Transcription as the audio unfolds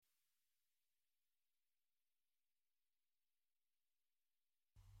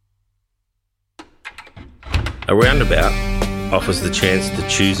A roundabout offers the chance to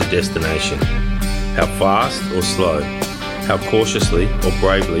choose a destination. How fast or slow, how cautiously or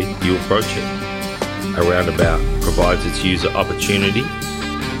bravely you approach it. A roundabout provides its user opportunity,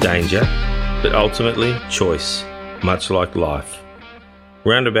 danger, but ultimately choice, much like life.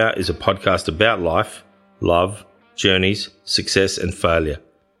 Roundabout is a podcast about life, love, journeys, success and failure.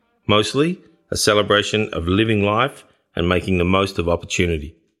 Mostly a celebration of living life and making the most of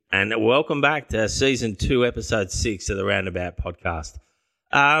opportunity. And welcome back to Season 2, Episode 6 of the Roundabout Podcast.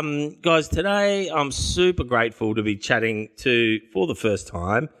 Guys, today I'm super grateful to be chatting to, for the first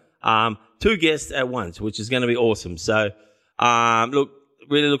time, two guests at once, which is going to be awesome. So,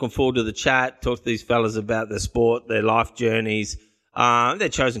 really looking forward to the chat, talk to these fellas about their sport, their life journeys, their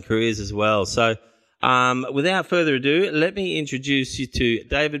chosen careers as well. So, without further ado, let me introduce you to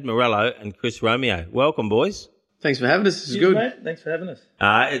David Morello and Chris Romeo. Welcome, boys. Thanks for having us. This is good. Mate. Thanks for having us.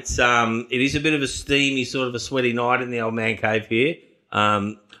 It is a bit of a steamy, sort of a sweaty night in the old man cave here.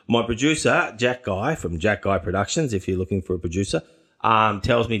 My producer, Jack Guy from Jack Guy Productions, if you're looking for a producer,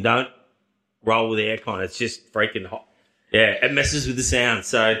 tells me don't roll with the aircon. It's just freaking hot. Yeah, it messes with the sound.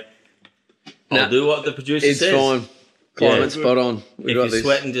 So I'll do what the producer says. It's fine. Climate's spot on. If you're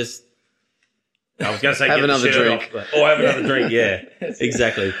sweating, just... I was going to say have get another the shirt drink. off, or have another drink, yeah.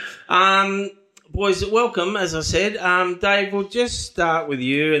 Exactly. Boys, welcome, as I said. Dave, we'll just start with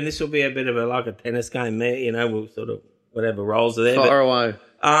you, and this will be a bit of a tennis game there. You know, we'll sort of, whatever rolls are there. Fire away.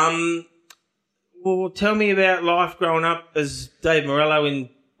 Well, tell me about life growing up as Dave Morello in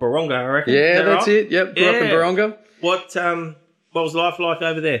Baronga, I reckon. Yeah, that's right? It. Yep, grew up in Baronga. What was life like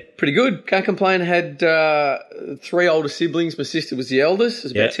over there? Pretty good. Can't complain. Had three older siblings. My sister was the eldest.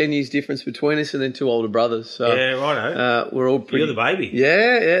 There's about 10 years difference between us, and then two older brothers. So, yeah, righto. We're all pretty... You're the baby.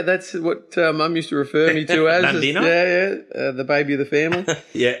 Yeah, that's what Mum used to refer me to as. The baby of the family.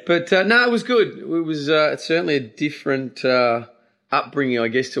 Yeah. But, no, it was good. It was it's certainly a different upbringing, I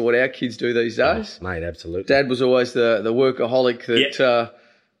guess, to what our kids do these days. Oh, mate, absolutely. Dad was always the workaholic that...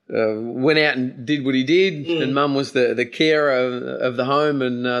 went out and did what he did, and Mum was the carer of the home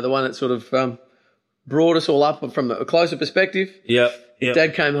and the one that sort of brought us all up from a closer perspective. Yep. If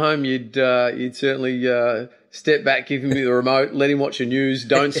Dad came home, you'd certainly step back, give him the remote, let him watch the news,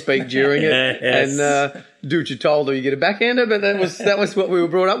 don't speak during it, and do what you're told or you get a backhander. But that was what we were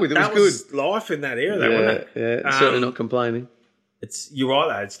brought up with. It was good. Life in that era, though, wasn't it? Yeah, certainly not complaining. You're right,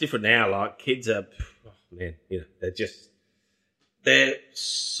 though. It's different now. Like, kids are, they're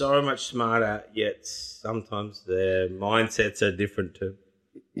so much smarter, yet sometimes their mindsets are different too.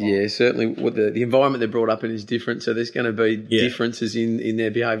 Yeah, certainly. What the environment they're brought up in is different, so there's going to be differences in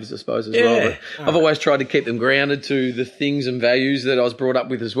their behaviours, I suppose, as well. But I've always tried to keep them grounded to the things and values that I was brought up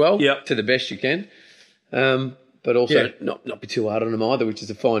with as well, to the best you can. But also not be too hard on them either, which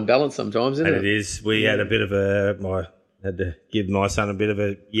is a fine balance sometimes, isn't it? And it is. We had a bit of had to give my son a bit of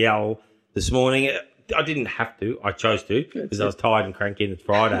a yell this morning. I didn't have to. I chose to because I was tired and cranky and it's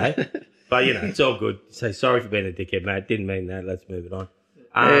Friday. But, it's all good. Say sorry for being a dickhead, mate. Didn't mean that. Let's move it on.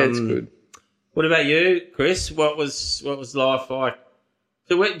 It's good. What about you, Chris? What was life like?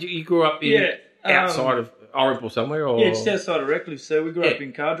 So where you grew up in outside of Orimple somewhere? Or? Yeah, just outside of Redcliffe. So we grew up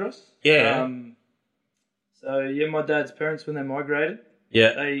in Cardross. Yeah. My dad's parents, when they migrated,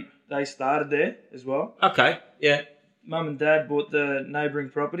 they started there as well. Okay, yeah. Mum and Dad bought the neighbouring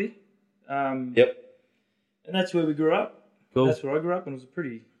property. And that's where we grew up. Cool. That's where I grew up, and it was a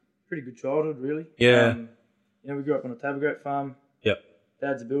pretty good childhood, really. Yeah. We grew up on a table grape farm. Yep.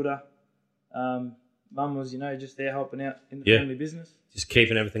 Dad's a builder. Mum was, just there helping out in the family business. Just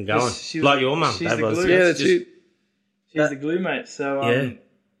keeping everything going. Like your mum. She's the glue. Yeah, that's it. She's the glue, mate. So, it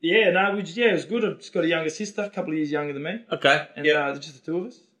was good. I've just got a younger sister, a couple of years younger than me. Okay. And just the two of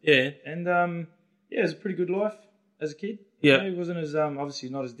us. Yeah. And, it was a pretty good life as a kid. Yeah. It wasn't as, obviously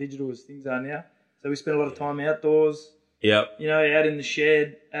not as digital as things are now. So we spent a lot of time outdoors. Yep. Out in the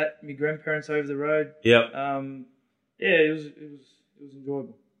shed at my grandparents over the road. Yep. It was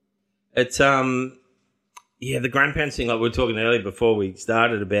enjoyable. It's the grandparents thing. Like we were talking earlier before we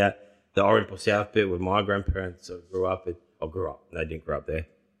started about the Orimple South bit where my grandparents grew up. They didn't grow up there.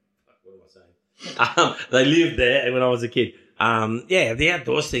 What am I saying? They lived there, and when I was a kid, the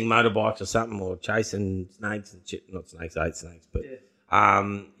outdoors thing, motorbikes or something, or chasing snakes and shit. Not snakes, I ate snakes, but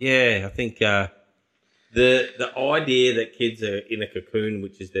I think. The idea that kids are in a cocoon,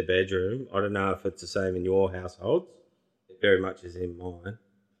 which is their bedroom, I don't know if it's the same in your household. It very much is in mine.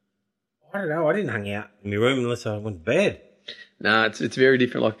 I don't know. I didn't hang out in my room unless I went to bed. No, it's very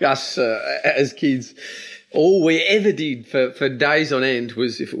different. Like us as kids, all we ever did for days on end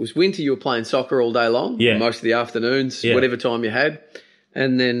was if it was winter, you were playing soccer all day long, most of the afternoons, whatever time you had.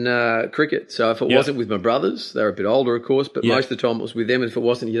 and then cricket. So if it wasn't with my brothers, they were a bit older, of course, but most of the time it was with them. And if it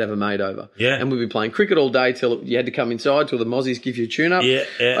wasn't, you'd have a mate over. Yeah. And we'd be playing cricket all day till you had to come inside till the Mozzies give you a tune-up.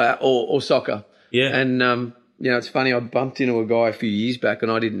 Or soccer. Yeah. And, it's funny, I bumped into a guy a few years back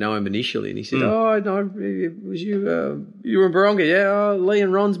and I didn't know him initially. And he said, "Oh, no, was you, you were in Baronga?" "Yeah, Lee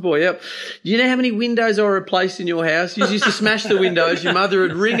and Ron's boy, yep." "Do you know how many windows I replaced in your house? You used to smash the windows. Your mother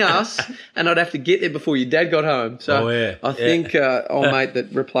would ring us and I'd have to get there before your dad got home." So I think old mate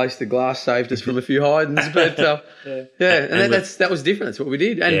that replaced the glass saved us from a few hidings. But, and that was different. That's what we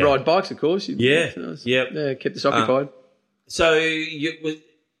did. And ride bikes, of course. Kept us occupied. So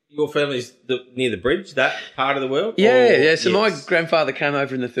your family's near the bridge, that part of the world? So my grandfather came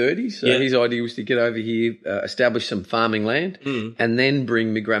over in the 30s. So his idea was to get over here, establish some farming land, and then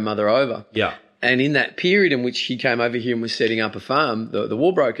bring my grandmother over. Yeah. And in that period in which he came over here and was setting up a farm, the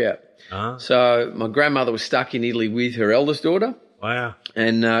war broke out. So my grandmother was stuck in Italy with her eldest daughter. Wow.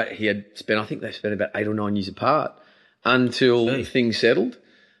 And they spent about 8 or 9 years apart until things settled.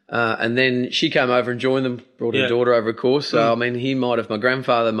 And then she came over and joined them, brought her daughter over, of course. So, my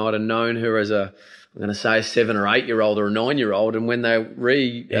grandfather might have known her as I'm going to say a 7 or 8 year old or a 9 year old. And when they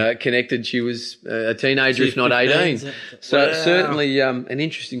reconnected, she was a teenager, if not 18. So certainly an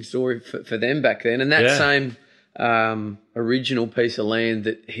interesting story for them back then. And that same original piece of land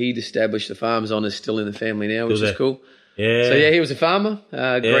that he'd established the farms on is still in the family now, which is cool. Yeah. So, he was a farmer,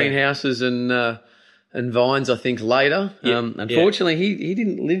 greenhouses and vines, I think, later. Unfortunately, he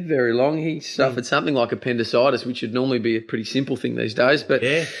didn't live very long. He suffered something like appendicitis, which would normally be a pretty simple thing these days, but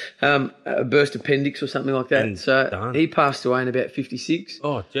a burst appendix or something like that. He passed away in about 56.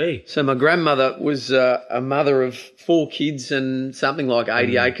 Oh, gee. So my grandmother was a mother of 4 kids and something like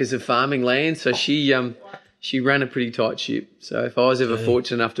 80 acres of farming land. So she ran a pretty tight ship. So if I was ever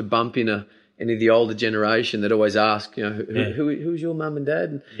fortunate enough to bump in any of the older generation, they'd always ask, who's your mum and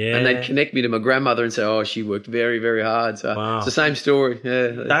dad? And they'd connect me to my grandmother and say, "Oh, she worked very, very hard." So it's the same story.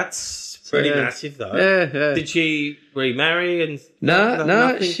 Yeah. That's pretty massive, though. Yeah. Did she remarry? And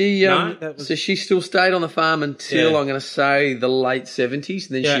No. So she still stayed on the farm until I'm going to say the late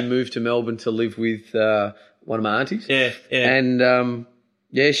 70s, and then she moved to Melbourne to live with one of my aunties. And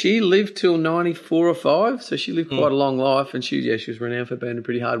she lived till 94 or 5, so she lived quite a long life, and she was renowned for being a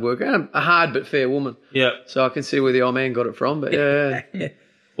pretty hard worker and a hard but fair woman. Yeah. So I can see where the old man got it from, but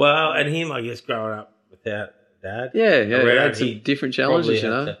Well, and him, I guess, growing up without dad. Yeah, they had some different challenges,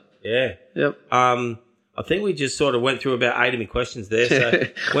 Yep. I think we just sort of went through about 8 of my questions there, so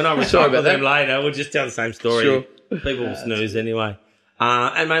when I recycle them later, we'll just tell the same story. Sure. People will snooze anyway.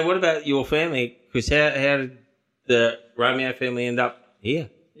 And, mate, what about your family? Chris, how did the Romeo family end up here?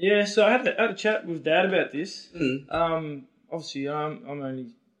 Yeah, so I had a chat with Dad about this. Obviously, I'm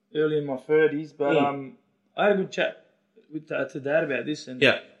only early in my 30s, but I had a good chat to Dad about this, and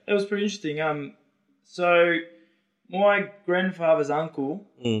it was pretty interesting. So my grandfather's uncle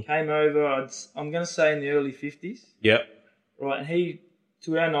came over, I'm going to say in the early 50s. Yep. Right, and he,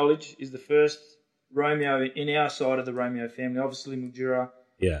 to our knowledge, is the first Romeo in our side of the Romeo family. Obviously, Mildura.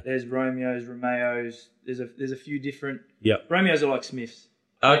 Yeah. There's Romeos, Romeos. There's a few different. Yep. Romeos are like Smiths.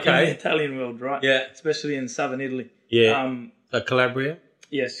 Okay. In the Italian world, right? Yeah. Especially in southern Italy. Yeah. Calabria?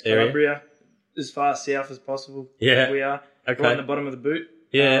 Yes, Calabria. As far south as possible. Yeah. We are. Okay. Right in the bottom of the boot.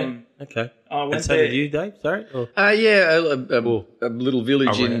 Yeah. Okay. I went and so there. did you, Dave? Sorry? A little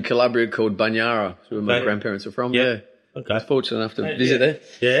village in Calabria called Bagnara, where my grandparents are from. Yeah. Okay. I was fortunate enough to visit there.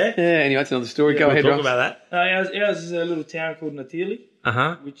 Yeah? Yeah, anyway, that's another story. Go ahead, Talk about that. Ours is a little town called Natili,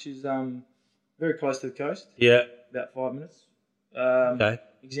 which is very close to the coast. Yeah. About 5 minutes. Okay.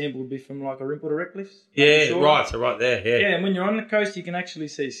 Example would be from like Orimpo to Redcliffs. Yeah, right. So right there, yeah. Yeah, and when you're on the coast, you can actually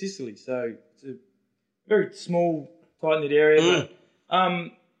see Sicily. So it's a very small, tight-knit area.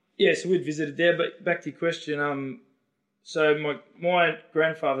 But, so we'd visited there. But back to your question, so my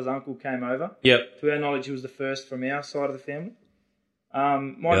grandfather's uncle came over. Yep. To our knowledge, he was the first from our side of the family.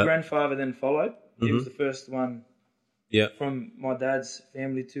 My grandfather then followed. He was the first one from my dad's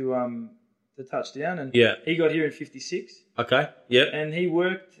family to touchdown, and he got here in 56. Okay. Yep. And he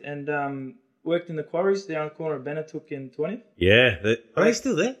worked in the quarries there on the corner of Benetook and 20th. Yeah. Are they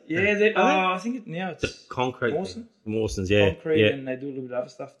still there? Yeah. I think now it's concrete. Mawson's, yeah. Concrete, and they do a little bit of other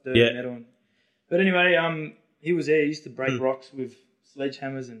stuff, dirty metal. But anyway, he was there. He used to break rocks with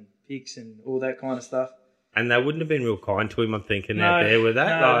sledgehammers and picks and all that kind of stuff. And they wouldn't have been real kind to him, I'm thinking, out there with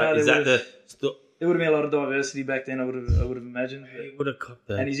that. There would have been a lot of diversity back then, I would have imagined. He would have copped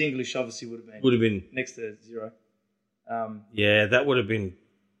that. And his English obviously would have been next to zero. That would have been.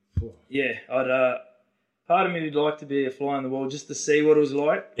 Yeah, part of me would like to be a fly on the wall just to see what it was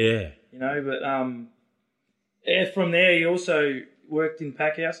like. Yeah. But from there he also worked in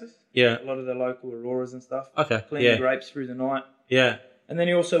pack houses. Yeah. A lot of the local auroras and stuff. Okay. Cleaning grapes through the night. Yeah. And then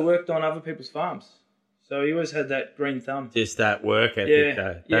he also worked on other people's farms. So he always had that green thumb. Just that work ethic,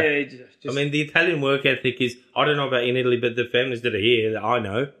 though. I mean, the Italian work ethic is, I don't know about in Italy, but the families that are here that I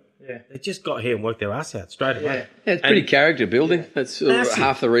know, they just got here and worked their ass out straight away. Yeah, it's pretty character building. That's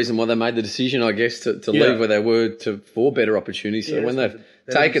half the reason why they made the decision, I guess, to leave where they were for better opportunities. So when they've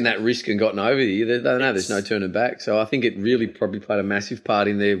taken that risk and gotten over here, they know there's no turning back. So I think it really probably played a massive part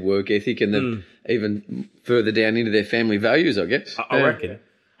in their work ethic and even further down into their family values, I guess. I reckon.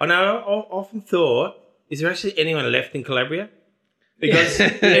 I know, I often thought, is there actually anyone left in Calabria? Because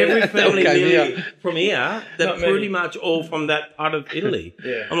every family from here, they're pretty much all from that part of Italy.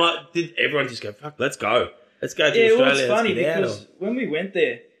 I'm like, did everyone just go, fuck, let's go. Let's go to Australia. Well, it's funny because when we went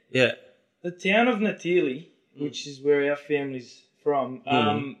there, the town of Natili, which is where our family's from,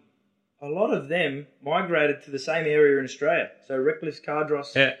 a lot of them migrated to the same area in Australia. So Reckless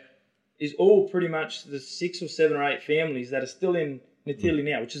Cardross is all pretty much the 6 or 7 or 8 families that are still in Natili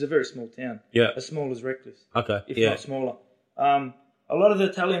now, which is a very small town. As small as Reckless. Okay. If not smaller. A lot of the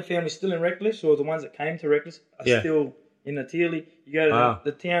Italian families still in Reckless, or the ones that came to Reckless, are still in Natili. You go to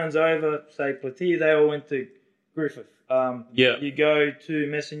the towns over, say Platilla, they all went to Griffith. You go to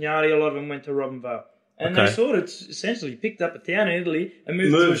Messignati, a lot of them went to Robinvale. And they sort of essentially picked up a town in Italy and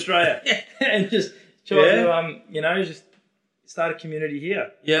moved to Australia. And just tried to, just start a community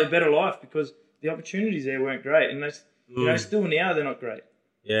here for a better life, because the opportunities there weren't great. And they, still now they're not great.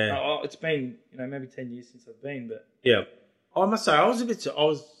 It's been, maybe 10 years since I've been, but... Yeah. I must say, I was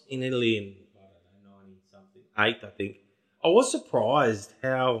in Italy in, 90-something, 8, I think. I was surprised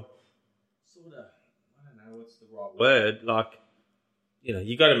how sort of, I don't know what's the right word, like,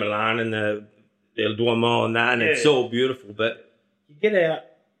 you go to Milan and the Duomo and that, and it's all beautiful, but you get out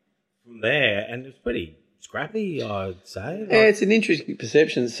from there and it's pretty scrappy, I'd say. It's an interesting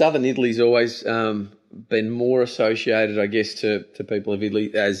perception. Southern Italy's always been more associated, I guess, to people of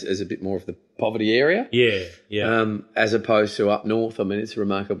Italy as a bit more of the poverty area. As opposed to up north. I mean, it's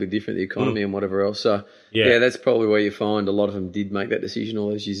remarkably different, the economy and whatever else. So, that's probably where you find a lot of them did make that decision all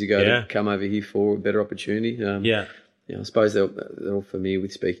those years ago to come over here for a better opportunity. I suppose they're all familiar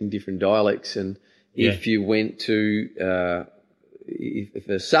with speaking different dialects, and if you went to... If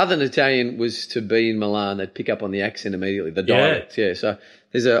a Southern Italian was to be in Milan, they'd pick up on the accent immediately, the dialect. So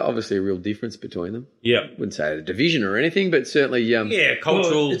there's obviously a real difference between them. Wouldn't say a division or anything, but certainly...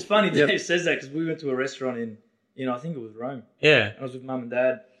 cultural... Well, it's funny Dave says that, because we went to a restaurant in I think it was Rome. I was with Mum and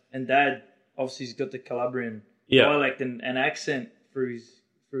Dad, Dad obviously has got the Calabrian dialect and accent through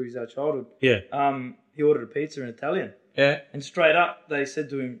his childhood. He ordered a pizza in Italian. And straight up, they said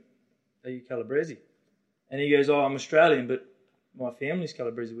to him, "Are you Calabrese?" And he goes, "Oh, I'm Australian, but my family's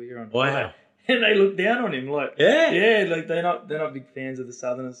Calabrese. We're here on holiday." And they look down on him like, like they're not big fans of the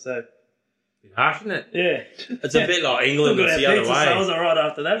Southerners. So harsh, isn't it? It's a bit like England. It's the other way. Sales are right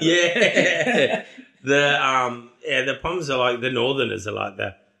after that. The problems are like the Northerners are like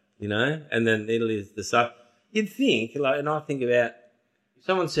that, and then Italy is the South. You'd think, and I think about, if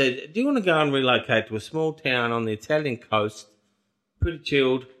someone said, "Do you want to go and relocate to a small town on the Italian coast, pretty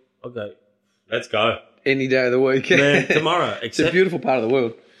chilled?" I'll go, "Let's go." Any day of the week. Tomorrow. It's a beautiful part of the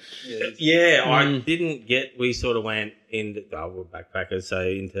world. I didn't we sort of went into, we're backpackers, so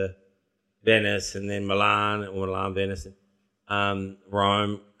into Venice and then Milan, Venice, and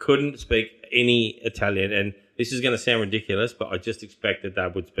Rome. Couldn't speak any Italian, and this is going to sound ridiculous, but I just expected they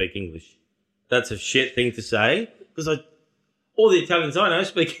would speak English. That's a shit thing to say, because all the Italians I know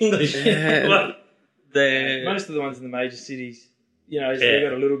speak English. Most of the ones in the major cities, they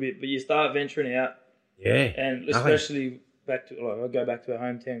got a little bit, but you start venturing out. And especially I go back to our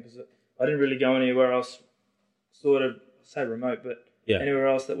hometown, because I didn't really go anywhere else, sort of, say remote, but anywhere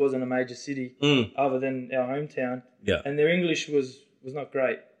else that wasn't a major city other than our hometown. And their English was not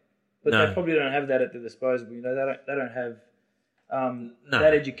great, but they probably don't have that at their disposal. They don't have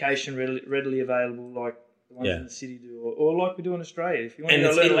that education readily available like the ones in the city do, or like we do in Australia. If you want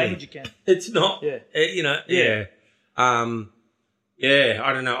to learn a language, you can. It's not.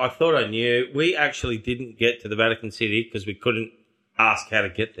 I don't know. I thought I knew. We actually didn't get to the Vatican City because we couldn't ask how to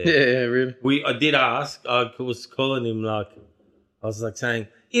get there. Really. I did ask. I was calling him I was saying,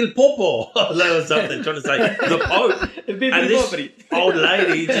 Il Popo, or something, trying to say the Pope. And this old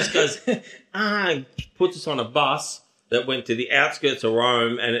lady just goes, puts us on a bus that went to the outskirts of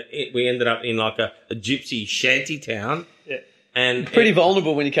Rome, and we ended up in like a gypsy shanty town. And pretty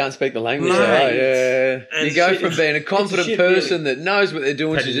vulnerable when you can't speak the language. You go from being a confident person that knows what they're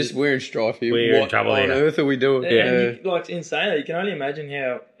doing to just we're in strife here. What on earth are we doing? And in saying that, you can only imagine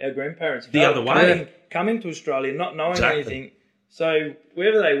how our grandparents felt the other way coming to Australia, not knowing anything, So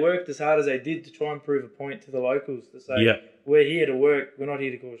wherever they worked as hard as they did to try and prove a point to the locals to say, we're here to work, we're not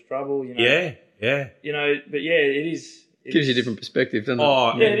here to cause trouble, you know. Yeah. You know, but yeah, it is. Gives you a different perspective, doesn't it?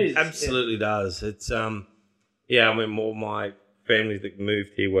 Oh, yeah, it is. Absolutely does. It's, I mean, all my family that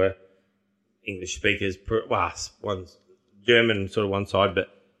moved here were English speakers. Well, one's German, sort of one side, but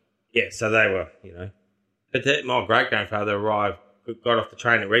yeah, so they were, you know. But my great-grandfather got off the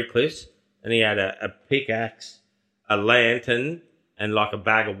train at Redcliffs, and he had a pickaxe, a lantern, and like a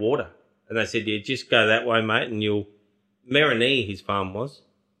bag of water. And they said, just go that way, mate, and you'll... Marinee, his farm was.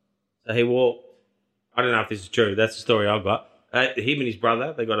 So he walked... I don't know if this is true. That's the story I've got. Him and his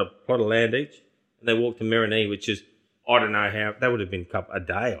brother, they got a plot of land each, and they walked to Marinee, which is... I don't know how... That would have been a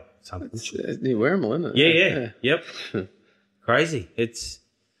day or something. It's near Werribee, isn't it? Yeah. Yep. Crazy. It's...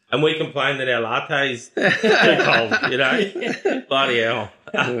 And we complain that our latte's too cold, you know. Bloody hell.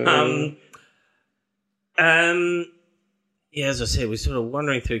 Yeah, as I said, we're sort of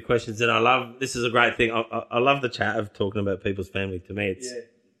wandering through questions, and this is a great thing. I love the chat of talking about people's family. To me, it's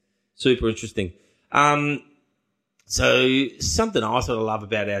super interesting. So something I sort of love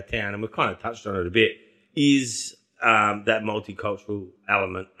about our town, and we've kind of touched on it a bit, is that multicultural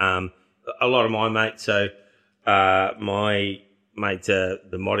element. A lot of my mates, my mates are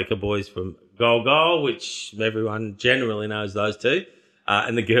the Modica boys from Goal, which everyone generally knows those two,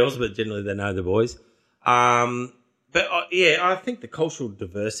 and the girls, but generally they know the boys. But I think the cultural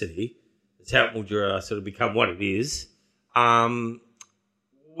diversity has helped Mildura sort of become what it is.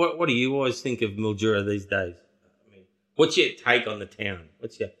 What do you always think of Mildura these days? I mean, what's your take on the town?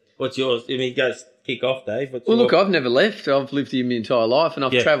 What's yours? I mean, go kick off, Dave. Look, I've never left. I've lived here my entire life, and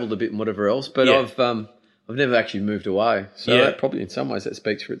I've travelled a bit and whatever else. But I've never actually moved away. So that probably in some ways that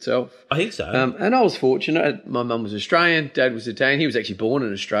speaks for itself. I think so. And I was fortunate. My mum was Australian. Dad was Italian. He was actually born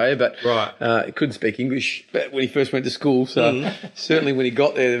in Australia, but he couldn't speak English when he first went to school. So certainly when he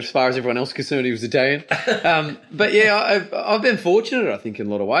got there, as far as everyone else was concerned, he was Italian. But yeah, I've been fortunate, I think, in a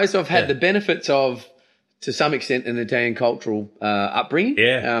lot of ways. I've had the benefits of, to some extent, an Italian cultural upbringing.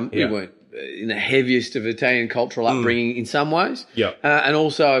 We weren't in the heaviest of Italian cultural upbringing in some ways. And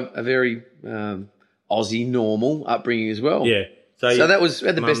also a very... Aussie normal upbringing as well. Yeah. So that was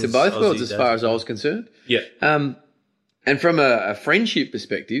at the best of both worlds as far as I was concerned. Yeah. And from a friendship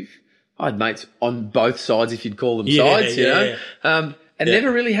perspective, I had mates on both sides, if you'd call them sides, you know, and never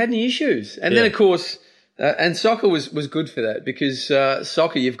really had any issues. And then, of course, and soccer was good for that because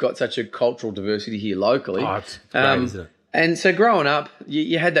soccer, you've got such a cultural diversity here locally. Oh, it's great, isn't it? And so growing up,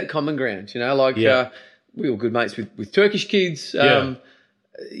 you had that common ground, you know, like we were good mates with Turkish kids.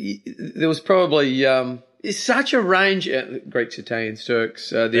 There was probably such a range Greeks, Italians, Turks,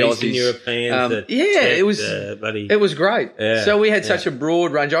 the Eastern Aussies, Europeans. It was great. Yeah, so we had such a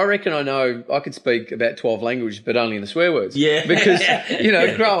broad range. I reckon I could speak about 12 languages, but only in the swear words. Yeah, because you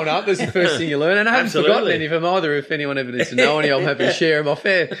know, growing up, that's the first thing you learn, and I haven't forgotten any of them either. If anyone ever needs to know any, I'm happy to share them off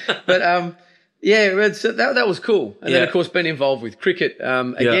air. But that was cool. And then of course being involved with cricket,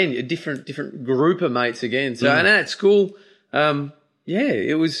 again, a different group of mates again. So and at school.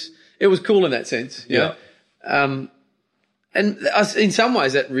 It was cool in that sense. Yeah. And in some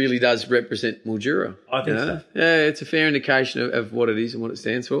ways that really does represent Mildura. I think so. Yeah, it's a fair indication of what it is and what it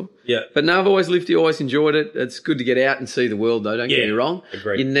stands for. Yeah. But no, I've always lived here, always enjoyed it. It's good to get out and see the world though, don't get me wrong.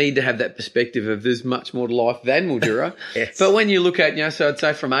 Agreed. You need to have that perspective of there's much more to life than Mildura. Yes. But when you look at, you know, so I'd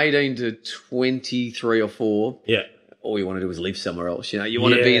say from 18 to 23 or 4. Yeah. All you want to do is live somewhere else. You know, you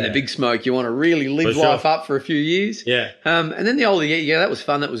want to be in the big smoke. You want to really live life up for a few years. Yeah. And then the older you get, that was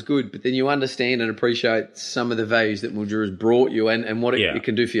fun. That was good. But then you understand and appreciate some of the values that Mildura's brought you and what it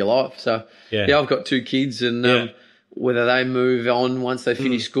can do for your life. So, I've got 2 kids and whether they move on once they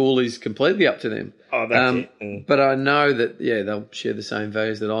finish school is completely up to them. Oh, that's it. But I know that, they'll share the same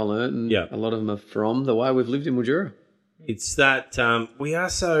values that I learned. And a lot of them are from the way we've lived in Mildura. It's that we are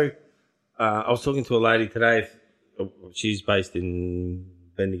so... I was talking to a lady today... She's based in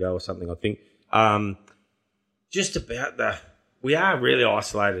Bendigo or something, I think. Just about we are really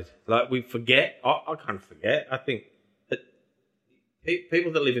isolated. Like we forget. I kind of forget. I think that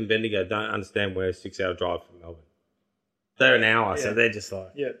people that live in Bendigo don't understand we're a 6-hour drive from Melbourne. They're an hour, so they're just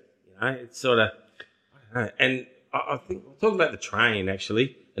like, you know, it's sort of, I don't know. And I think we're talking about the train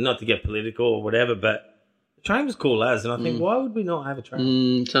actually, and not to get political or whatever, but the train was cool as, and I think why would we not have a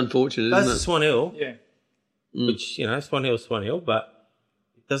train? It's unfortunate, isn't it? That's Swan Hill. Yeah. Which, you know, Swan Hill, but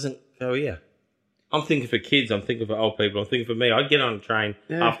it doesn't go here. I'm thinking for kids, I'm thinking for old people, I'm thinking for me. I'd get on a train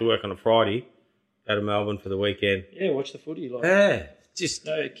after work on a Friday, go to Melbourne for the weekend. Yeah, watch the footy. Just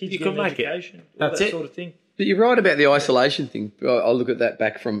kids get an education, that's that sort of thing. But you're right about the isolation thing. I look at that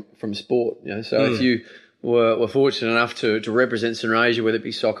back from sport, you know. So if you were fortunate enough to represent St Asia, whether it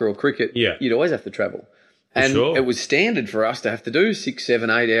be soccer or cricket, you'd always have to travel. And it was standard for us to have to do 6, 7,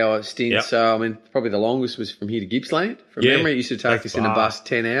 8 hour stints. Yep. So, I mean, probably the longest was from here to Gippsland. From memory, it used to take us in a bus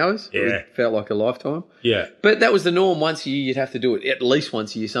 10 hours. Yeah. It felt like a lifetime. Yeah. But that was the norm. Once a year, you'd have to do it at least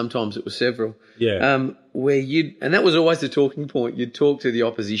once a year. Sometimes it was several. Yeah. And that was always the talking point. You'd talk to the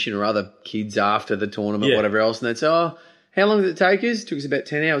opposition or other kids after the tournament, whatever else, and they'd say, how long did it take us? It took us about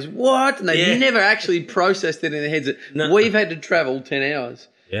 10 hours. What? And they never actually processed it in their heads that we've had to travel 10 hours.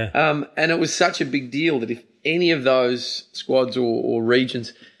 Yeah. And it was such a big deal that if any of those squads or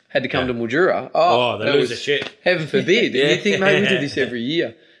regions had to come to Mildura, they lose their shit. Heaven forbid. And you'd think, maybe we do this every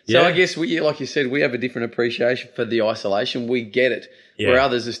year. So I guess, like you said, we have a different appreciation for the isolation. We get it, where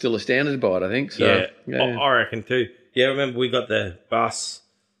others are still astounded by it, I think. So, I reckon too. Yeah, I remember we got the bus,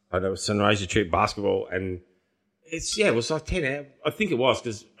 it was St Asia trip basketball, and it was like 10 hours. I think it was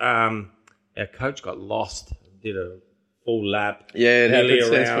because our coach got lost, did a full lap. Yeah, it nearly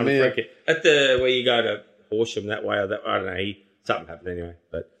happens. around at the where you go to Horsham that way. I don't know. Something happened anyway.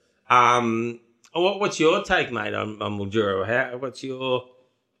 But what's your take, mate, on Mildura? What's your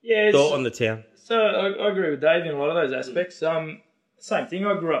thought on the town? So I agree with Dave in a lot of those aspects. Same thing.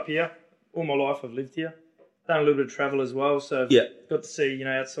 I grew up here. All my life I've lived here. Done a little bit of travel as well. So got to see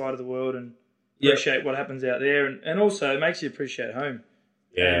outside of the world and appreciate what happens out there. And also it makes you appreciate home.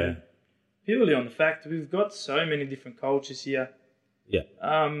 Yeah. Purely on the fact that we've got so many different cultures here. Yeah.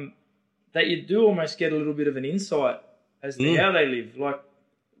 That you do almost get a little bit of an insight as to how they live. Like,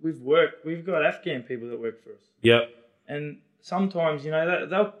 we've got Afghan people that work for us. Yep. And sometimes,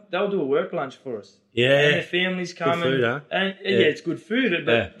 they'll do a work lunch for us. Yeah. And their families come good food, huh? And it's good food,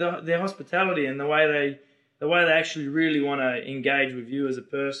 but their hospitality and the way they actually really want to engage with you as a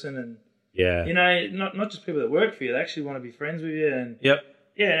person, and not just people that work for you, they actually want to be friends with you. And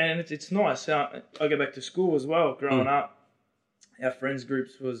and it's nice. I go back to school as well. Growing up, our friends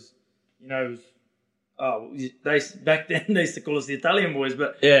groups was, back then they used to call us the Italian boys,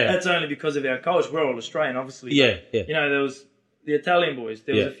 but that's only because of our culture. We're all Australian, obviously. Yeah, yeah. There was the Italian boys.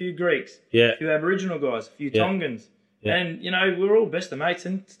 There was a few Greeks, a few Aboriginal guys, a few Tongans, and we're all best of mates,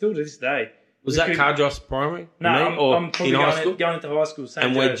 and still to this day. Was that Cardross Primary? No, I'm probably going into high school.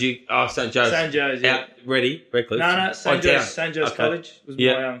 And where'd you? Oh, St Joe's. St Joe's, yeah. Redcliffe. No, St Joe's College was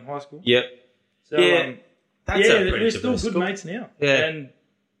my high school. Yep. So, we're still good mates now. Yeah. And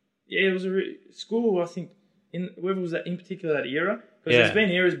it was a school, I think, whoever was that in particular that era, because there's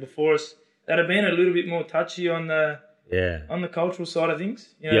been eras before us that have been a little bit more touchy on the cultural side of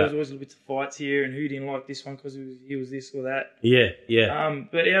things. There was always a little bit of fights here, and who didn't like this one because he was this or that. Yeah, yeah.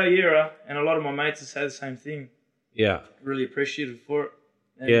 But our era, and a lot of my mates have said the same thing. Yeah. Really appreciative for it.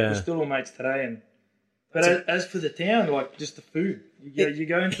 And we're still all mates today. But as for the town, like just the food, you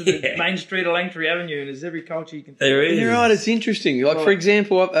go into the main street of Langtree Avenue, and there's every culture you can think there is. You're right, it's interesting. Like, for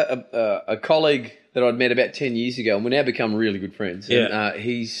example, a colleague that I'd met about 10 years ago, and we've now become really good friends. Yeah. And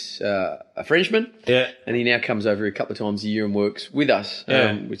he's a Frenchman, and he now comes over a couple of times a year and works with us,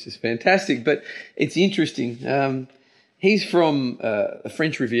 which is fantastic. But it's interesting. He's from the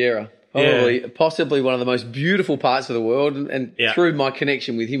French Riviera. Possibly one of the most beautiful parts of the world. And through my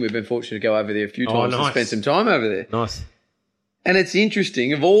connection with him, we've been fortunate to go over there a few times and spend some time over there. Nice. And it's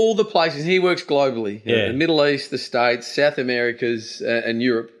interesting, of all the places, he works globally, the Middle East, the States, South Americas, and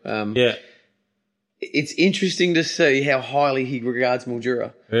Europe. It's interesting to see how highly he regards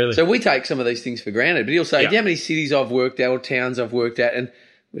Mildura. Really? So we take some of these things for granted, but he'll say, do you know how many cities I've worked at or towns I've worked at? And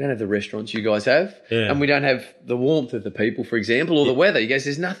we don't have the restaurants you guys have. Yeah. And we don't have the warmth of the people, for example, or the weather. He goes,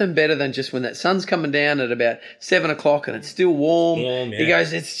 there's nothing better than just when that sun's coming down at about 7 o'clock and it's still warm. He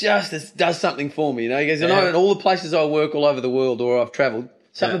goes, it does something for me. He goes, and in all the places I work all over the world or I've travelled,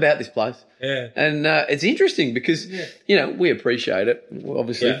 something about this place. Yeah. And it's interesting because, we appreciate it,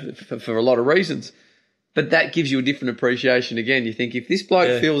 obviously, for a lot of reasons. But that gives you a different appreciation again. You think, if this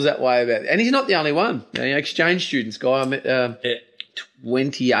bloke feels that way about it, and he's not the only one. Exchange students, guy I met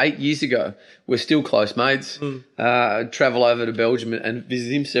 28 years ago. We're still close mates. Travel over to Belgium and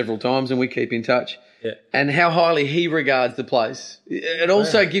visit him several times, and we keep in touch. Yeah. And how highly he regards the place. It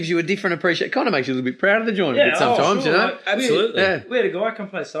also gives you a different appreciation. It kind of makes you a little bit proud of the joint a bit sometimes, sure. Like, absolutely. We had a guy come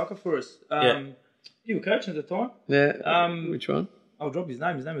play soccer for us. He was coaching at the time. Yeah. Which one? I'll drop his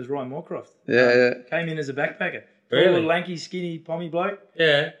name. His name was Ryan Moorcroft. Came in as a backpacker. Really? Tall, lanky, skinny, pommy bloke.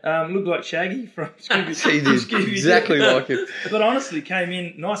 Yeah. Looked like Shaggy from Scooby. He did exactly like him. But honestly, came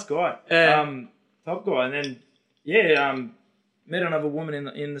in, nice guy. Top guy. And then, met another woman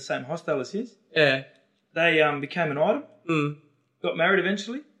in the same hostel as his. Yeah. They became an item. Got married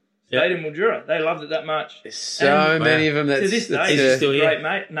eventually. stayed in Mildura. They loved it that much. There's so many of them. To this day, he's still here. Great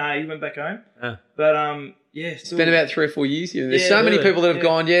mate. No, he went back home. But it's been about 3 or 4 years here. There's so many people that have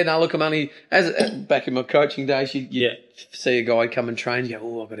gone, look, I'm only back in my coaching days. You see a guy come and train, you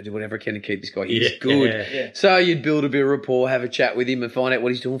go, I've got to do whatever I can to keep this guy. He's good. Yeah. So you'd build a bit of rapport, have a chat with him, and find out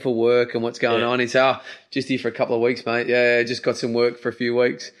what he's doing for work and what's going on. He's just here for a couple of weeks, mate. Yeah, just got some work for a few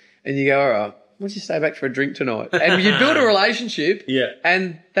weeks, and you go, all right. Why don't you stay back for a drink tonight? And you'd build a relationship,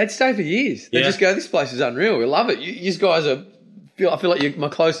 and they'd stay for years. They'd just go, this place is unreal. We love it. You guys I feel like you're my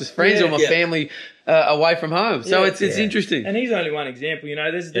closest friends or my family away from home. So it's interesting. And he's only one example.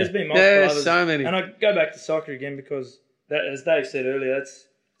 There's been multiple others. So many. And I go back to soccer again because, as Dave said earlier, it's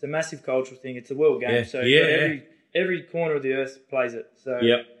a massive cultural thing. It's a world game. So every corner of the earth plays it. So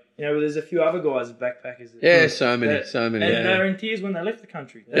there's a few other guys as backpackers. So many. And they were in tears when they left the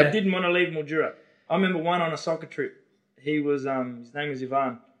country. They didn't want to leave Mildura. I remember one on a soccer trip. He was his name was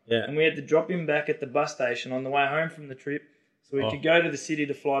Ivan. Yeah. And we had to drop him back at the bus station on the way home from the trip so we could go to the city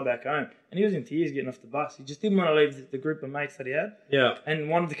to fly back home. And he was in tears getting off the bus. He just didn't want to leave the group of mates that he had. Yeah. And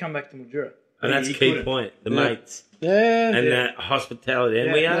wanted to come back to Mildura. And that's a key point, the mates. Yeah. And that hospitality.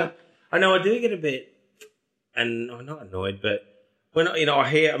 And we are, I know I do get a bit, and I'm not annoyed, but when, I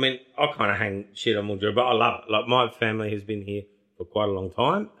hear, I kind of hang shit on Mildura, but I love it. Like, my family has been here for quite a long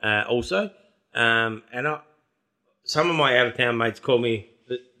time also. And some of my out-of-town mates call me,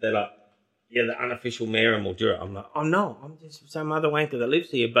 they're like, the unofficial mayor of Mildura. I'm like, oh, no, I'm just some other wanker that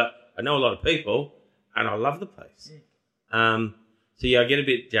lives here, but I know a lot of people, and I love the place. So, I get a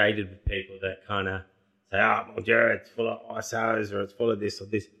bit jaded with people that kind of say, Mildura, it's full of ISOs, or it's full of this or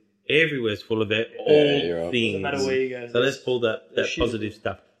this. Everywhere's full of it, all things. Doesn't matter where you go. So let's pull that positive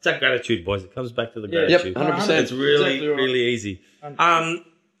stuff. It's that gratitude, boys. It comes back to the gratitude. 100%. It's really, really easy.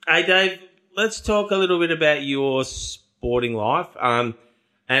 Hey, Dave, let's talk a little bit about your sporting life. And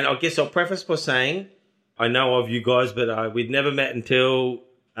I guess I'll preface by saying I know of you guys, but we'd never met until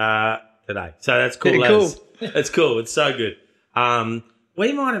today. So that's cool. That's cool. It's so good.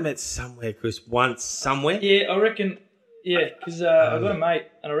 We might have met somewhere, Chris, once, somewhere. Yeah, I reckon. Yeah, because I got a mate,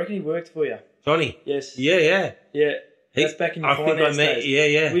 and I reckon he worked for you. Johnny? Yes. Yeah. That's back in your finance think I met,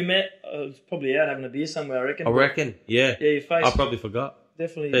 days. Yeah. We met, I was probably out having a beer somewhere, I reckon. Yeah. Yeah, your face. I probably forgot.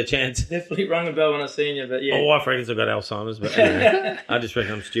 Definitely. Fair chance. Definitely rung a bell when I seen you, but yeah. My wife reckons I've got Alzheimer's, but anyway, I just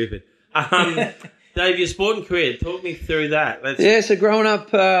reckon I'm stupid. Dave, your sporting career, talk me through that. So growing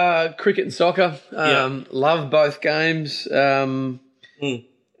up, cricket and soccer, loved both games.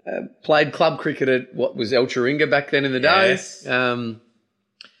 Played club cricket at what was El Chiringa back then in the day. Yes. I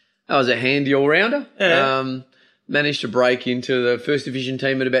was a handy all-rounder. Yeah. Managed to break into the first division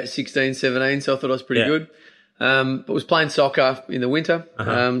team at about 16, 17, so I thought I was pretty good. But was playing soccer in the winter.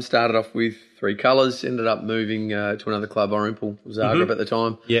 Started off with 3 colours, ended up moving to another club, Orimpel, Zagreb at the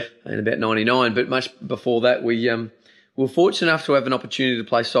time, in about 99. But much before that, we were fortunate enough to have an opportunity to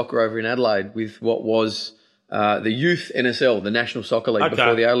play soccer over in Adelaide with what was the youth NSL, the National Soccer League,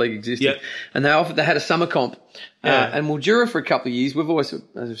 before the A-League existed. And they had a summer comp. And Mildura for a couple of years, we've always,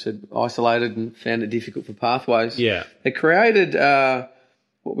 as I've said, isolated and found it difficult for pathways. Yeah. They created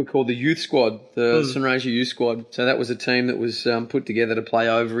what we call the youth squad, the Sunraysia youth squad. So that was a team that was put together to play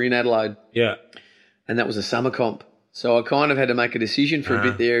over in Adelaide. Yeah. And that was a summer comp. So I kind of had to make a decision for a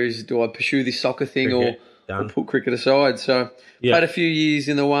bit there, is do I pursue this soccer thing or put cricket aside? So played a few years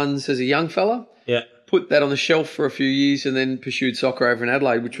in the ones as a young fella. Yeah. Put that on the shelf for a few years and then pursued soccer over in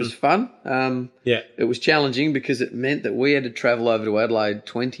Adelaide, which was fun. It was challenging because it meant that we had to travel over to Adelaide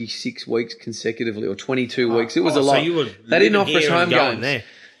 26 weeks consecutively, or 22 weeks. It was a lot. So they didn't offer us home games. There.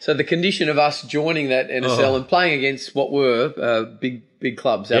 So the condition of us joining that NSL and playing against what were big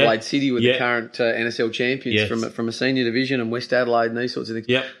clubs, Adelaide City were the current NSL champions from a senior division, and West Adelaide and these sorts of things.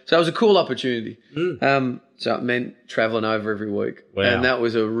 So it was a cool opportunity. So it meant travelling over every week. Wow. And that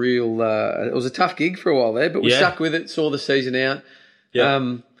was a real it was a tough gig for a while there, but we stuck with it, saw the season out.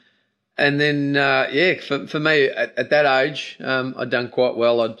 And then, for me, at that age, I'd done quite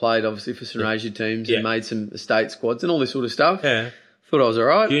well. I'd played, obviously, for Sunraysia teams and made some estate squads and all this sort of stuff. Yeah. Thought I was all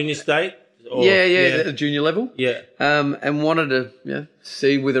right. Junior state? Or, at the junior level. Yeah. And wanted to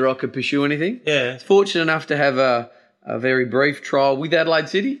see whether I could pursue anything. Yeah. Fortunate enough to have a very brief trial with Adelaide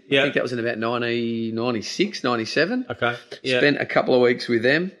City. Yeah. I think that was in about 96, 97. Okay. Yeah. Spent a couple of weeks with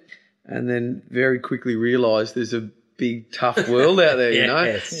them and then very quickly realised there's a big, tough world out there, you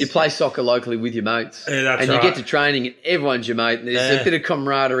know. You play soccer locally with your mates and you get to training and everyone's your mate and there's a bit of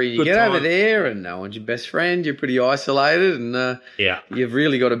camaraderie. You get over there and no one's your best friend. You're pretty isolated and you've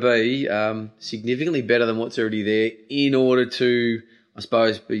really got to be significantly better than what's already there in order to I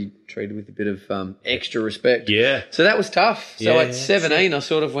suppose, be treated with a bit of extra respect. Yeah. So that was tough. So Yeah, at 17, I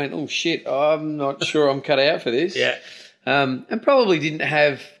sort of went, oh, shit, I'm not sure I'm cut out for this. Yeah. And probably didn't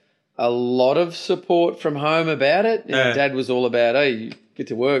have a lot of support from home about it. Dad was all about, hey, you get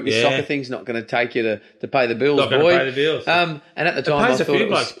to work. This soccer thing's not going to take you to pay the bills, not boy. Not going to pay the bills. And at the time, I thought it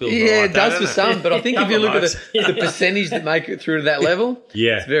was... Bills it does for some. But I think if you look at the Yeah. percentage that make it through to that level,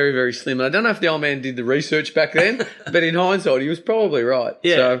 it's very, very slim. And I don't know if the old man did the research back then, but in hindsight, he was probably right.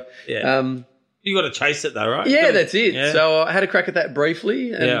 Yeah. So, you got to chase it though, right? yeah, that's it. Yeah. So I had a crack at that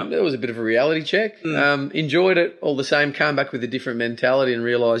briefly, and it was a bit of a reality check. Enjoyed it all the same, came back with a different mentality and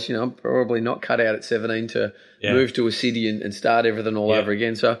realised, I'm probably not cut out at 17 to move to a city and start everything all over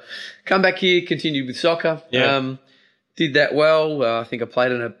again. So come back here, continued with soccer. Did that well. I think I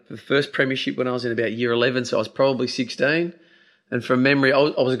played in a first premiership when I was in about year 11, so I was probably 16. And from memory, I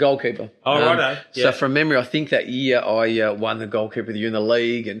was a goalkeeper. Oh, righto. Yeah. So from memory, I think that year I won the goalkeeper of the year in the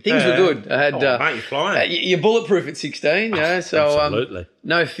league, and things were good. I had mate, you're flying. you're bulletproof at 16, so absolutely.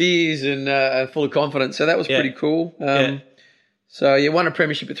 No fears and full of confidence. So that was pretty cool. So won a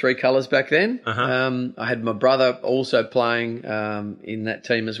premiership at 3 colours back then. I had my brother also playing in that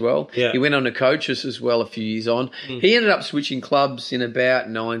team as well. He went on to coach us as well a few years on. He ended up switching clubs in about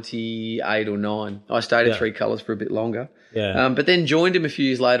 98 or 9. I stayed at 3 colours for a bit longer. But then joined him a few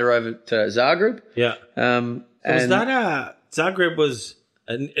years later over to Zagreb. Was that Zagreb was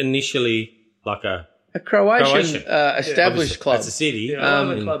initially like a Croatian established club. It's a city. Yeah, all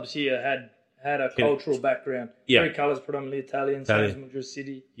the clubs here had a cultural background. 3 colours, predominantly Italian, same as Madrid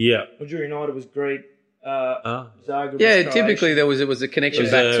City. Madrid United was Greek. Zagreb was typically it was a connection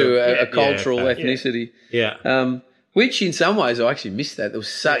back to a cultural ethnicity. Which in some ways I actually missed that. There was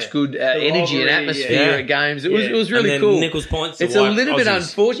such good energy and atmosphere at games. It was really cool. Nichols points. It's a little bit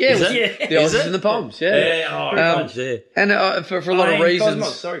unfortunate. The Aussies and the Poms. And for a lot of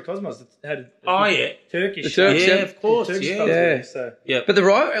reasons. Cosmos had The Turkish. Turks, of course. But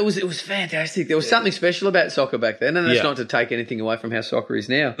it was fantastic. There was something special about soccer back then, and that's not to take anything away from how soccer is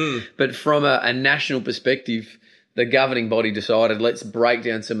now. But from a national perspective, the governing body decided, let's break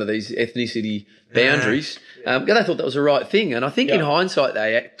down some of these ethnicity boundaries. They thought that was the right thing. And I think in hindsight,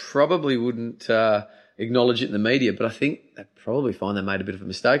 they probably wouldn't acknowledge it in the media, but I think they probably find they made a bit of a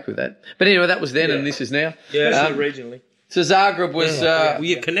mistake with that. But anyway, that was then and this is now. Especially regionally. So Zagreb was... well,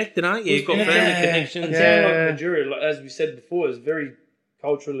 you're connected, aren't you? You've got family connections. And like Madrid, as we said before, is very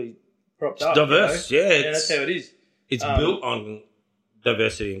culturally propped up. Diverse, and that's how it is. It's built on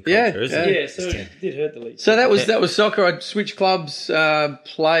diversity and culture, isn't it? So it did hurt the league. So that was soccer. I switched clubs,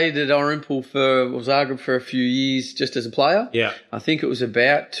 played at Orimpol Zagreb for a few years just as a player. I think it was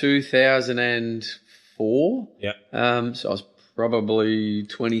about 2004. So I was probably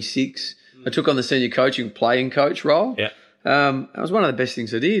 26. I took on the senior coaching playing coach role. It was one of the best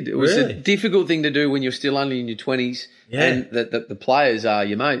things I did. It was a difficult thing to do when you're still only in your 20s and the players are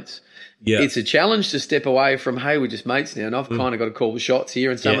your mates. It's a challenge to step away from, hey, we're just mates now, and I've kind of got to call the shots here,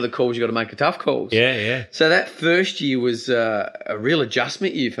 and some of the calls you've got to make are tough calls. So that first year was a real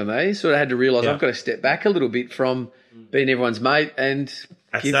adjustment year for me. Sort of had to realise I've got to step back a little bit from being everyone's mate and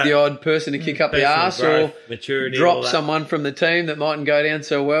give the odd person a kick up the arse or drop someone from the team that mightn't go down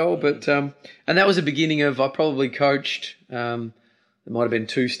so well. But and that was the beginning of, I probably coached, there might have been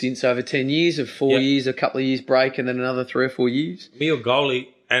 2 stints over 10 years of 4 years, a couple of years break, and then another 3 or 4 years. Me, a goalie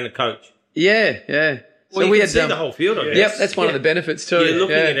and a coach. Well, so we had see the whole field, I guess. Yep, that's one of the benefits too. You're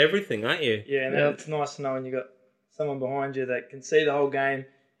looking at everything, aren't you? And it's nice to know when you've got someone behind you that can see the whole game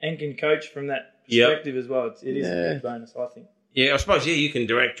and can coach from that perspective as well. It is a big bonus, I think. I suppose, you can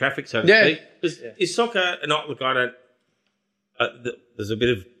direct traffic, so to speak. Is soccer, not, look, I don't,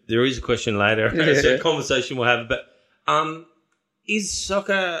 there is a question later, it's a conversation we'll have, but is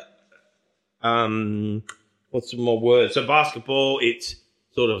soccer, what's more word? So basketball, it's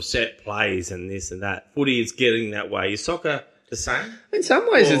sort of set plays and this and that. Footy is getting that way. Is soccer the same? In some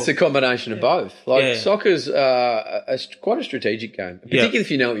ways, it's a combination of both. Like soccer's quite a strategic game, particularly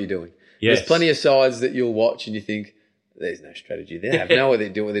if you know what you're doing. There's plenty of sides that you'll watch and you think, there's no strategy. They have no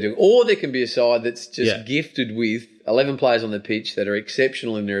idea what they're doing. Or there can be a side that's just gifted with 11 players on the pitch that are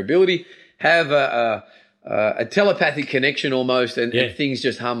exceptional in their ability, have a telepathic connection almost, and things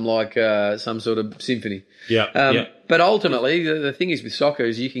just hum like some sort of symphony. But ultimately, the thing is with soccer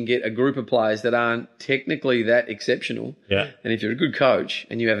is you can get a group of players that aren't technically that exceptional. And if you're a good coach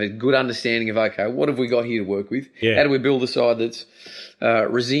and you have a good understanding of, okay, what have we got here to work with? How do we build a side that's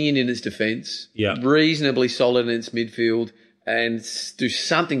resilient in its defence, reasonably solid in its midfield, do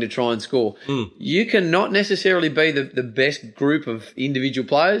something to try and score. You can not necessarily be the best group of individual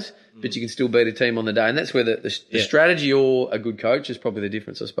players, but you can still beat a team on the day. And that's where the strategy or a good coach is probably the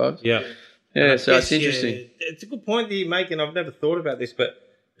difference, I suppose. Yeah. Yeah, so it's interesting. Yeah, it's a good point that you make, and I've never thought about this, but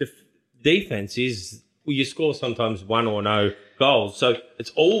the defense is, you score sometimes one or no goals, so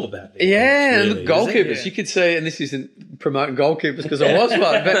it's all about defense. Yeah, really, and look, goalkeepers, you could see, and this isn't promoting goalkeepers because I was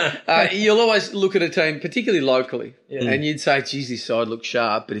one, but you'll always look at a team, particularly locally, and you'd say, geez, this side looks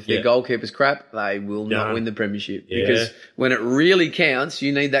sharp, but if their goalkeeper's crap, they will not win the premiership. Because when it really counts,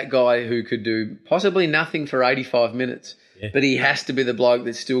 you need that guy who could do possibly nothing for 85 minutes. Yeah. But he has to be the bloke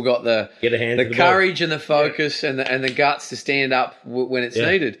that's still got the courage and the focus and the guts to stand up when it's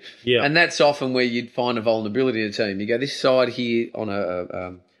needed. Yeah. And that's often where you'd find a vulnerability in a team. You go, this side here on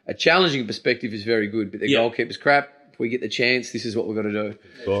a challenging perspective is very good, but the goalkeeper's crap. If we get the chance, this is what we've got to do.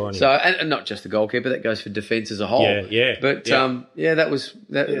 So, and not just the goalkeeper, that goes for defence as a whole. But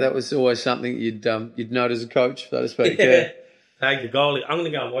that was always something you'd note as a coach, so to speak. Take the goalie. I'm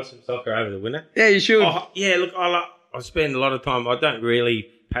going to go and watch some soccer over the winter. Yeah, you should. Look, I spend a lot of time. I don't really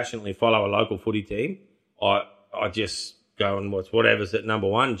passionately follow a local footy team. I just go and watch whatever's at number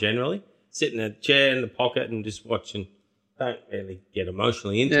one generally. Sit in a chair in the pocket and just watch, and don't really get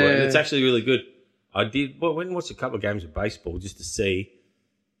emotionally into it. And it's actually really good. I went and watched a couple of games of baseball just to see.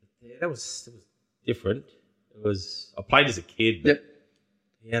 Yeah, it was different. I played as a kid. But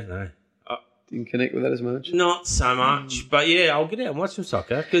I don't know. Didn't connect with that as much. Not so much, but I'll get out and watch some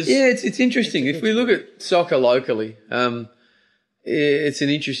soccer. It's interesting. If we look at soccer locally, it's an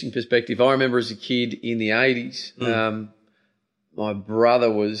interesting perspective. I remember as a kid in the 80s, my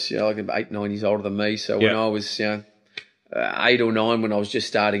brother was like 8-9 years older than me. So when I was 8 or 9, when I was just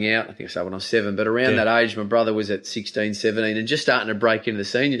starting out, I think I started when I was 7, but around that age, my brother was at 16, 17 and just starting to break into the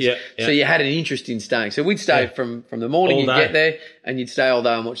seniors. So you had an interest in staying. So we'd stay from the morning, you'd get there and you'd stay all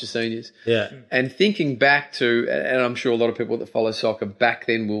day and watch the seniors. And thinking back to, and I'm sure a lot of people that follow soccer back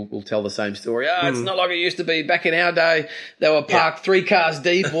then will tell the same story. It's not like it used to be. Back in our day, they were parked 3 cars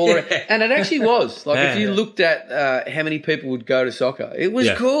deep. And it actually was. Like if you looked at how many people would go to soccer, it was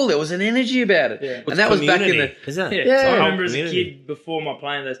cool. There was an energy about it. And that was back in the... Is that? I remember as a kid before my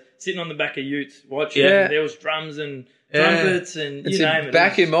playing days, sitting on the back of utes watching. There was drums and trumpets and you name it.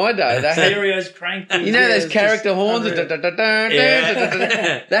 Back in my day, they had stereos cranked. You know those character horns? They had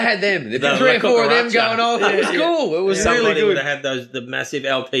them. There'd be 3 or 4 of them going off. It was cool. It was really good. Somebody would have had the massive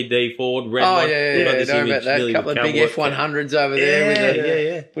LTD Ford red one. Don't about that. A couple of big F100s over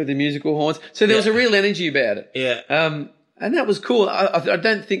there with the musical horns. So there was a real energy about it. And that was cool. I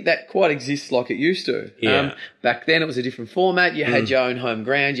don't think that quite exists like it used to. Back then it was a different format. You had your own home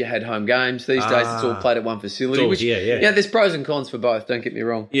ground. You had home games. These days it's all played at one facility. There's pros and cons for both, don't get me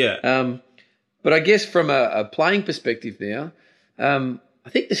wrong. But I guess from a playing perspective now, I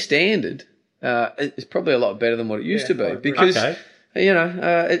think the standard is probably a lot better than what it used to be. Because,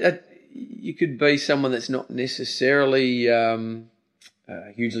 you could be someone that's not necessarily...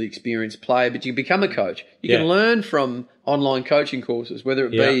 hugely experienced player, but you become a coach. You can learn from online coaching courses, whether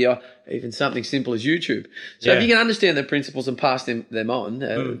it be even something simple as YouTube. So if you can understand the principles and pass them on,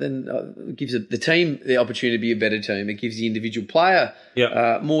 then it gives the team the opportunity to be a better team. It gives the individual player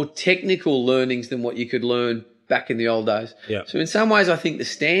more technical learnings than what you could learn back in the old days. So in some ways, I think the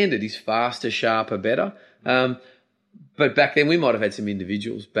standard is faster, sharper, better. But back then we might have had some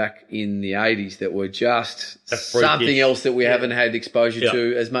individuals back in the 80s that were just something else that we haven't had exposure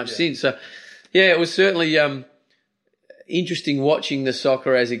to as much since. So, it was certainly interesting watching the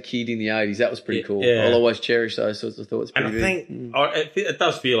soccer as a kid in the 80s. That was pretty cool. I'll always cherish those sorts of thoughts. And I think it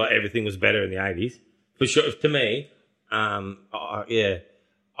does feel like everything was better in the 80s. For sure, to me, I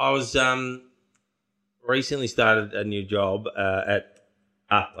was recently started a new job at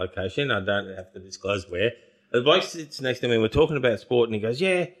a location. I don't have to disclose where. The bloke sits next to me and we're talking about sport and he goes,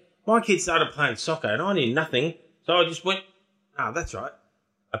 my kid started playing soccer and I knew nothing. So I just went, that's right.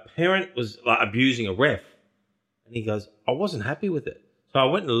 A parent was like abusing a ref. And he goes, I wasn't happy with it. So I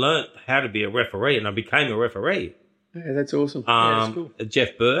went and learnt how to be a referee and I became a referee. Yeah, that's awesome. That's cool.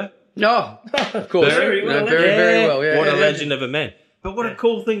 Jeff Burr. No, of course. Very well. Very well. Yeah, what a legend of a man. But what a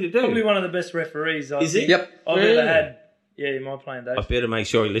cool thing to do. Probably one of the best rereferees Is he? Yep. I've ever had. Yeah, in my playing days. I better make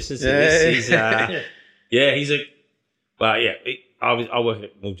sure he listens to this. He's I work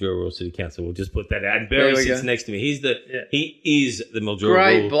at Mildura Rural City Council. We'll just put that out. And Barry sits next to me. He is the Mildura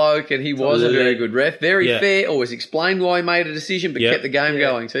Great bloke, and he was a very good ref. Very fair. Always explained why he made a decision, but kept the game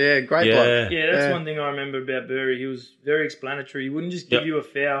going. So great bloke. Yeah, that's one thing I remember about Barry. He was very explanatory. He wouldn't just give you a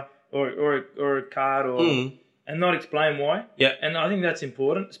foul or a card or and not explain why. Yeah. And I think that's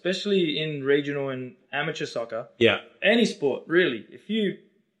important, especially in regional and amateur soccer. Yeah. Any sport, really. If you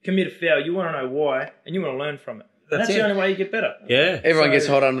commit a foul, you want to know why and you want to learn from it. That's it. the only way you get better. Yeah. Everyone gets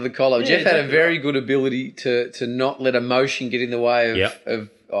hot under the collar. Yeah, Jeff had a exactly very good ability to not let emotion get in the way of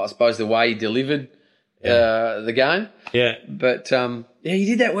I suppose, the way he delivered the game. Yeah. But, he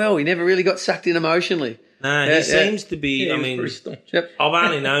did that well. He never really got sucked in emotionally. No, he seems to be, Yeah, I he was mean, pretty staunch. Yep. I've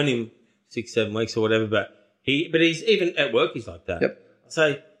only known him 6-7 weeks or whatever, but he's even at work, he's like that. Yep.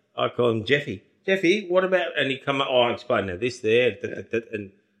 I call him Jeffy. Jeffy, what about, and he come up, I explain now this, there,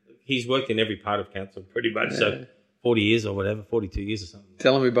 and he's worked in every part of council pretty much, so 40 years or whatever, 42 years or something.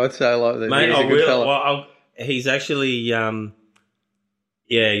 Tell him we both say hello. Mate, he's I a good will. fella. Well, he's actually,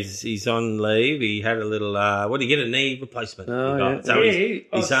 he's on leave. He had a little, what did he get, a knee replacement? Oh, yeah. So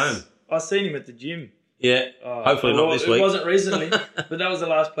he's home. I seen him at the gym. Yeah, hopefully not this week. It wasn't recently, but that was the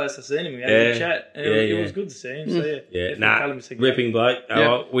last place I seen him. We had a chat, and it was good to see him. So ripping bloke.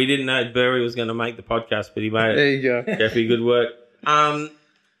 Oh, we didn't know Burry was going to make the podcast, but he made it. There you go. Jeffy, good work.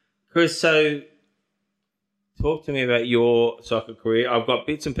 Chris, so talk to me about your soccer career. I've got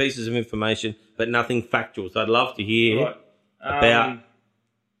bits and pieces of information, but nothing factual. So I'd love to hear about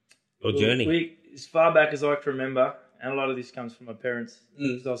your journey. As far back as I can remember, and a lot of this comes from my parents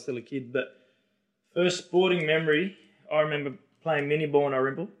because I was still a kid, but first sporting memory, I remember playing mini ball in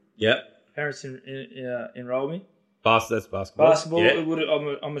Orimple. Yep. Parents enrolled me. That's basketball. Basketball. Yeah. It would.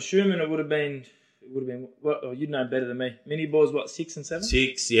 I'm assuming it would have been. Well, you'd know better than me. Mini balls, 6 and 7?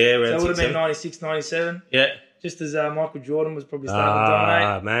 6, yeah. So it would have been 96, 97. Yeah. Just as Michael Jordan was probably starting to dominate.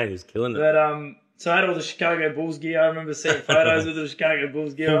 Ah, man, he was killing it. But so I had all the Chicago Bulls gear. I remember seeing photos of the Chicago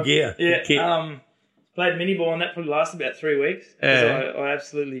Bulls gear. Full gear. Yeah. Played mini ball, and that probably lasted about 3 weeks. Yeah. I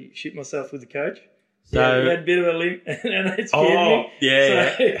absolutely shit myself with the coach. So he had a bit of a limp, and it scared me.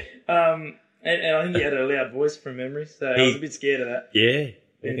 Yeah. So, and I think he had a loud voice from memory, so I was a bit scared of that. Yeah.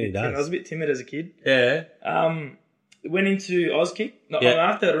 He does. I was a bit timid as a kid. Yeah. Went into Auskick.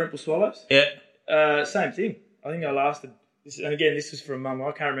 After the Rimple Swallows. Yeah. Same thing. I think I lasted. And again, this was from Mum.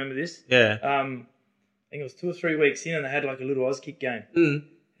 I can't remember this. Yeah. I think it was 2 or 3 weeks in, and they had like a little Auskick game. And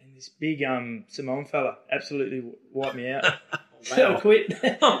this big Samoan fella absolutely wiped me out. So I quit.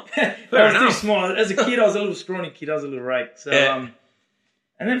 I was too small. As a kid, I was a little scrawny kid. I was a little rake. So, and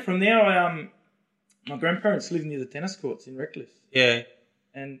then from there, my grandparents lived near the tennis courts in Reckless. Yeah.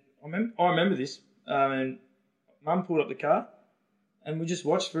 And I remember this. And Mum pulled up the car, and we just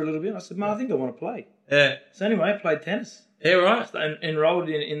watched for a little bit. I said, Mum, I think I want to play. Yeah. So anyway, I played tennis. Yeah, right. Enrolled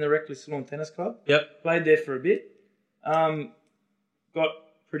in the Reckless Lawn Tennis Club. Yep. Played there for a bit. Got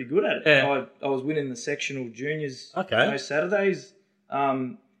pretty good at it. Yeah. I was winning the sectional juniors most Saturdays.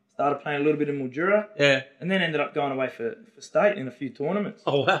 Started playing a little bit in Mildura. Yeah. And then ended up going away for state in a few tournaments.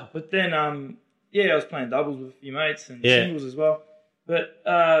 Oh, wow. But then, I was playing doubles with a few mates and singles as well. But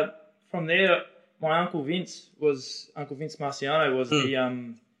from there, my Uncle Vince Marciano was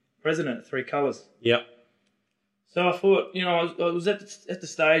the president at Three Colours. Yep. So I thought, I was at the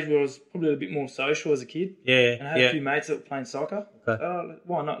stage where I was probably a bit more social as a kid. Yeah. And I had a few mates that were playing soccer. Okay.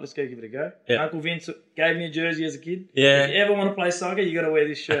 Why not? Let's go give it a go. Yeah. Uncle Vince gave me a jersey as a kid. Yeah. If you ever want to play soccer, you got to wear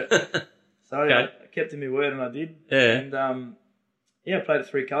this shirt. So I kept to my word, and I did. Yeah. And I played at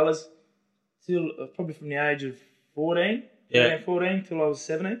Three Colours till probably from the age of 14. Yeah. 14 till I was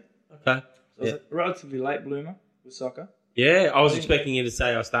 17. Okay. So I was a relatively late bloomer with soccer. Yeah, I was expecting you to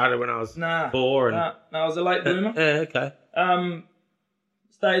say I started when I was 4. No, I was a late bloomer. Okay.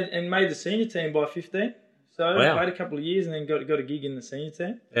 Stayed and made the senior team by 15. So I played a couple of years and then got a gig in the senior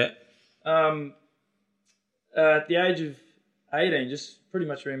team. Yeah. At the age of 18, just pretty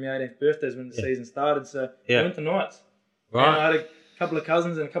much around my 18th birthday is when the season started. So I went to Knights. Right. And I had a couple of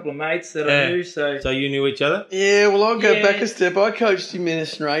cousins and a couple of mates that I knew. So you knew each other? Yeah, well, I'll go back a step. I coached him in a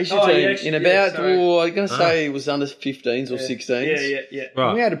Snaration team in about, I'm going to say it was under 15s or 16s. Yeah. Right.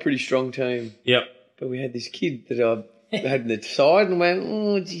 And we had a pretty strong team. Yep. But we had this kid that I had in the side and went,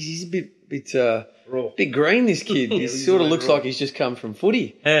 oh, geez, he's a bit green, this kid. He sort of looks like he's just come from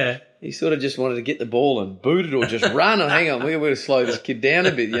footy. Yeah. He sort of just wanted to get the ball and boot it or just run. And hang on, we're going to slow this kid down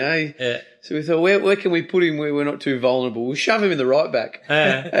a bit, Yeah. So we thought, where can we put him where we're not too vulnerable? We'll shove him in the right back.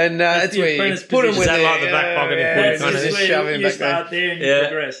 And that's where you put him with like the back pocket and put him just shove him back start there and you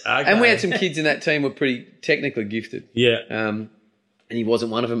progress. Okay. And we had some kids in that team who were pretty technically gifted. Yeah. And he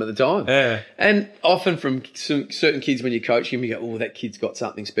wasn't one of them at the time. Yeah. And often from certain kids, when you coach him, you go, oh, that kid's got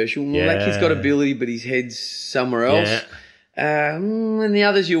something special. Well, that kid's got ability, but his head's somewhere else. Yeah. And the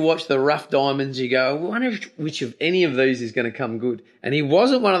others, you watch the rough diamonds, you go, I wonder which of any of these is going to come good. And he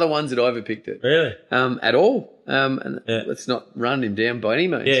wasn't one of the ones that I ever picked it. Really? At all. And let's not run him down by any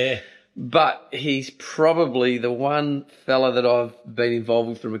means. Yeah. But he's probably the one fella that I've been involved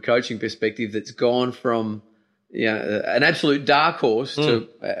with from a coaching perspective that's gone from an absolute dark horse to,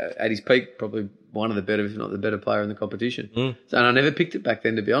 at his peak, probably one of the better, if not the better player in the competition. So, and I never picked it back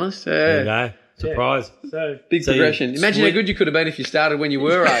then, to be honest. There you go. Surprise. So big progression. Imagine how good you could have been if you started when you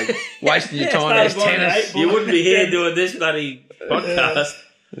were wasting your time as tennis. You wouldn't be here doing this bloody podcast.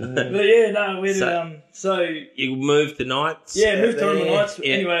 But yeah, no, we did. So you moved to Knights. Yeah, moved to Ormond Knights.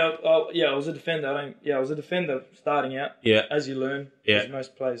 Yeah. Anyway, I was a defender. I was a defender starting out. Yeah, as you learn. Yeah, as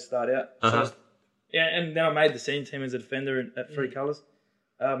most players start out. So and then I made the senior team as a defender at Three Colours.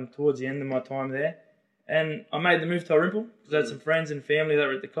 Towards the end of my time there, and I made the move to Orimple because I had some friends and family that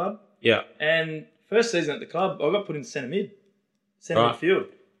were at the club. Yeah, and first season at the club, I got put in centre midfield,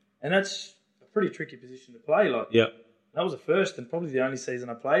 and that's a pretty tricky position to play. That was the first and probably the only season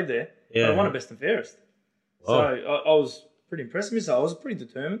I played there. Yeah. But I won a best and fairest. So I was pretty impressed with myself. I was pretty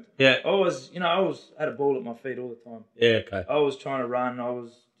determined. Yeah. I had a ball at my feet all the time. Yeah, okay. I was trying to run. I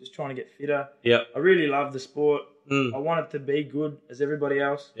was just trying to get fitter. Yeah. I really loved the sport. I wanted to be good as everybody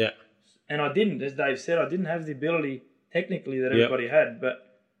else. Yeah. And I didn't, as Dave said, I didn't have the ability technically that everybody had.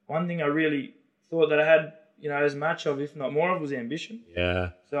 But one thing I really thought that I had, as much of, if not more of, was ambition.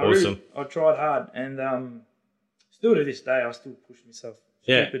 Yeah. So awesome. I tried hard, and still to this day, I still push myself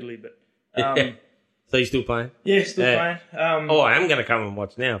stupidly. But so you still playing? Yeah, still playing. I am going to come and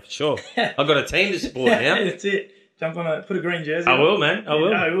watch now for sure. I've got a team to support now. That's it. Jump on put a green jersey. I will, man. I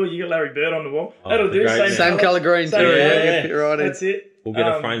will. No, you will. You got Larry Bird on the wall. That'll do. Same colour green too. Yeah. Right. That's it. We'll get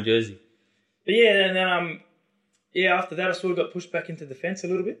a framed jersey. But yeah, and then after that, I sort of got pushed back into defence a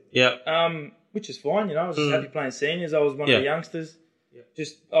little bit. Yeah. Which is fine. I was just happy playing seniors. I was one of the youngsters. Yeah.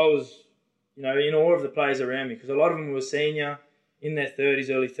 I was, in awe of the players around me because a lot of them were senior, in their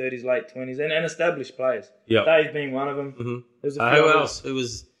 30s, early 30s, late 20s, and established players. Yeah. Dave being one of them. Mm-hmm. There was a who else? Who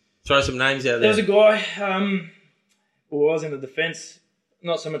was? Throw some names out there. There was a guy who was in the defence.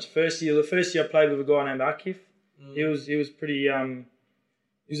 Not so much first year. The first year I played with a guy named Akif. He was pretty.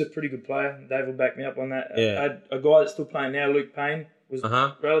 He was a pretty good player. Dave will back me up on that. Yeah. I had a guy that's still playing now, Luke Payne, was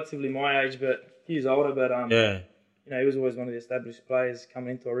relatively my age, but he was older. But he was always one of the established players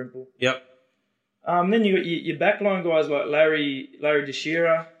coming into Orimple. Yep. Then you got your backline guys like Larry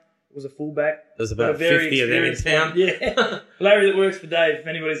DeShira was a fullback. There's about 50 of them in town. Yeah. Larry that works for Dave, if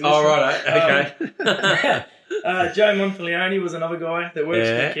anybody's listening. Oh, right. Okay. Joe Monteleone was another guy that works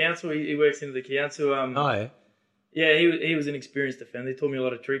for the council. He works into the council. Yeah, he was an experienced defender. He taught me a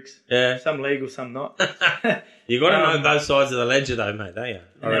lot of tricks. Yeah. Some legal, some not. You got to know both sides of the ledger though, mate, don't you?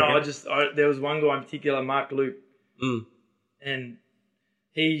 And then there was one guy in particular, Mark Luke. And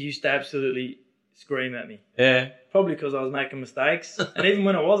he used to absolutely scream at me. Yeah. Probably because I was making mistakes. And even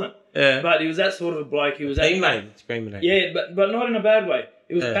when I wasn't. Yeah. But he was that sort of a bloke. He was that teammate screaming at you. Yeah, but not in a bad way.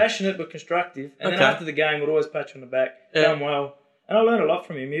 He was passionate but constructive. And then after the game, would always pat you on the back. Done well. And I learned a lot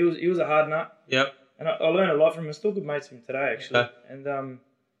from him. He was a hard nut. Yep. And I learned a lot from him. I'm still good mates with him today, actually. Okay. And then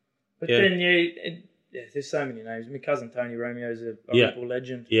there's so many names. My cousin Tony Romeo is a Liverpool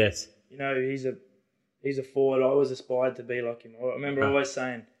legend. Yes. He's a forward. I always aspired to be like him. I remember always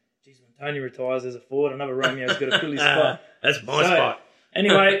saying, "Geez, when Tony retires as a forward, another Romeo's got to fill his spot." That's my spot.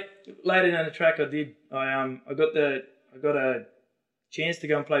 Anyway, later down the track, I did. I got a chance to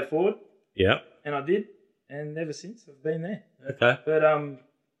go and play forward. Yeah. And I did, and ever since I've been there. Okay. But I've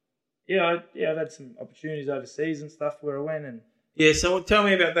had some opportunities overseas and stuff where I went and. Yeah, so tell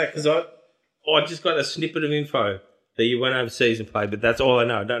me about that because I just got a snippet of info that you went overseas and played, but that's all I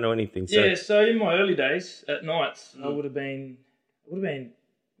know. I don't know anything. So. Yeah, so in my early days at Knights, I would have been. It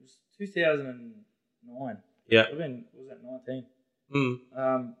was 2009. Yeah. What was that,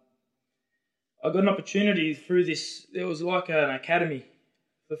 19? I got an opportunity through this. There was like an academy.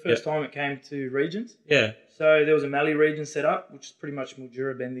 The first time it came to regions. Yeah. So there was a Mallee region set up, which is pretty much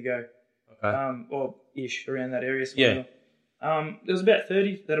Mildura, Bendigo, or ish around that area. Yeah. There was about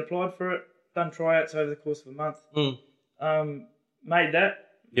 30 that applied for it. Done tryouts over the course of a month. Made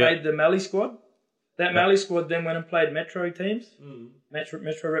the Mallee squad. That Mallee squad then went and played Metro teams,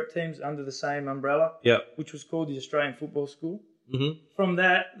 Metro rep teams under the same umbrella, which was called the Australian Football School. Mm-hmm. From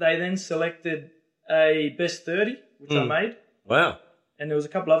that, they then selected a best 30, which I made. Wow. And there was a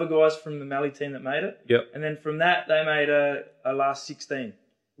couple other guys from the Mallee team that made it. Yep. And then from that, they made a last 16,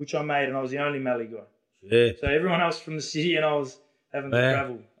 which I made, and I was the only Mallee guy. Yeah. So everyone else from the city, and I was having to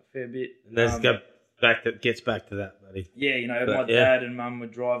travel a fair bit. And gets back to that, buddy. Yeah, my dad and mum were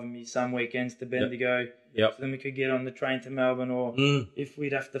driving me some weekends to Bendigo. Yep. So then we could get on the train to Melbourne, or if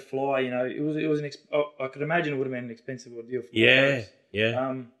we'd have to fly, it was I could imagine it would have been an expensive ordeal for Yeah.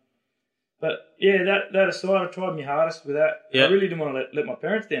 But yeah, that aside, I tried my hardest with that. Yeah. I really didn't want to let my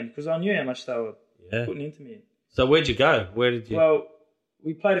parents down because I knew how much they were putting into me. So where'd you go? Where did you? Well,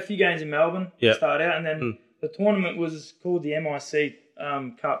 we played a few games in Melbourne to start out, and then the tournament was called the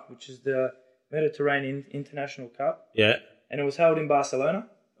MIC Cup, which is the Mediterranean International Cup. Yeah. And it was held in Barcelona.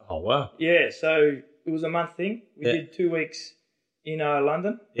 Oh, wow. Yeah, so it was a month thing. We did 2 weeks in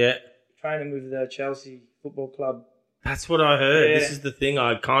London. Yeah. Training with the Chelsea Football Club. That's what I heard. Yeah. This is the thing.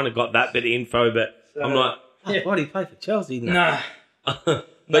 I kind of got that bit of info, but I'm like, why do you play for Chelsea? No. Nah.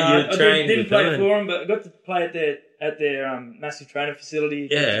 But you trained didn't with play them. for them, but I got to play at their massive training facility.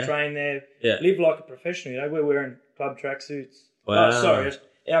 Got to train there. Yeah. Live like a professional. You know, we're wearing club tracksuits. Wow. Sorry,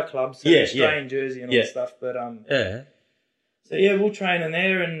 our club. So Australian jersey and all that stuff. But So yeah, we'll train in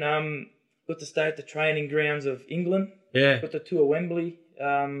there and got to stay at the training grounds of England. Yeah. Got to tour Wembley.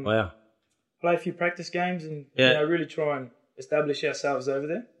 Wow. Play a few practice games and you know, really try and establish ourselves over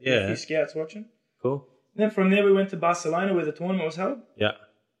there. Yeah. A few scouts watching. Cool. And then from there we went to Barcelona where the tournament was held. Yeah.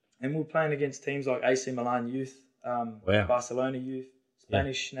 And we were playing against teams like AC Milan Youth, Barcelona Youth,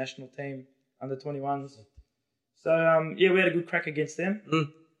 Spanish national team, under 21s. So, we had a good crack against them.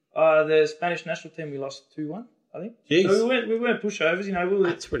 The Spanish national team, we lost 2-1, I think. Jeez. So we weren't pushovers, you know.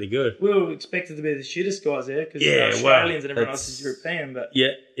 That's pretty good. We were expected to be the shittest guys there because Australians and everyone else is European. But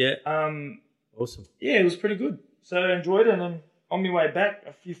Awesome. Yeah, it was pretty good. So I enjoyed it. And then on my way back,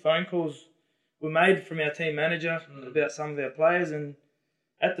 a few phone calls were made from our team manager about some of our players. And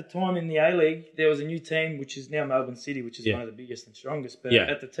at the time in the A-League, there was a new team, which is now Melbourne City, which is one of the biggest and strongest. But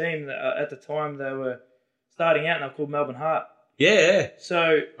at the time, they were starting out and they were called Melbourne Heart. Yeah.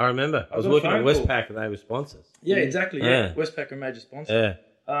 So I remember. I was working at Westpac and they were sponsors. Yeah, exactly. Yeah. Westpac are a major sponsor.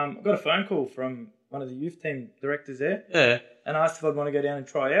 Yeah. I got a phone call from one of the youth team directors there. Yeah. And asked if I'd want to go down and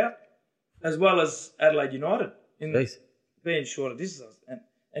try out, as well as Adelaide United. Being short of distance. And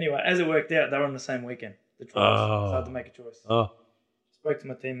anyway, as it worked out, they were on the same weekend, the trials. So I had to make a choice. Spoke to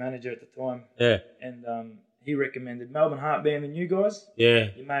my team manager at the time. Yeah. And he recommended Melbourne Heart being the new guys. Yeah.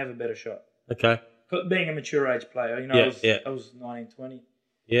 You may have a better shot. Okay. Being a mature age player, you know, I was 19, 20.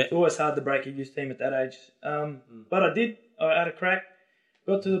 Yeah. It's always hard to break a youth team at that age. But I did. I had a crack.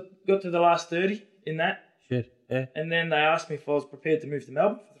 Got to the last 30 in that. Shit. Yeah. And then they asked me if I was prepared to move to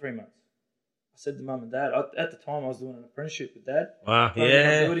Melbourne for 3 months. I said to Mum and Dad. At the time, I was doing an apprenticeship with Dad. Wow.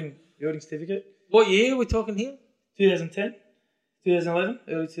 Yeah. Building certificate. What year are we talking here? 2010, 2011,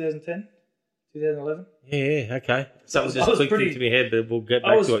 early 2010, 2011. Yeah. Okay. Something just clicked into my head, but we'll get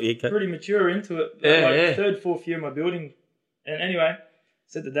back to what you pretty mature into it. Third, fourth year of my building. And anyway, I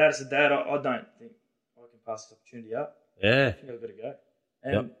said to Dad, I don't think I can pass this opportunity up. Yeah. I think I've got to go.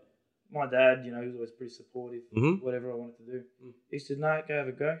 And my dad, you know, he was always pretty supportive, whatever I wanted to do. He said, no, go have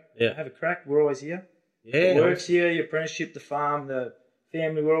a go. Yeah. Have a crack. We're always here. Yeah. The work's here, your apprenticeship, the farm, the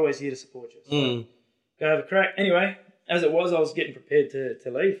family, we're always here to support you. So go have a crack. Anyway, as it was, I was getting prepared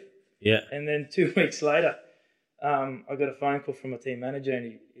to leave. Yeah. And then 2 weeks later, I got a phone call from my team manager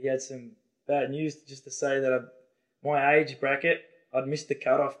and he had some bad news just to say that my age bracket, I'd missed the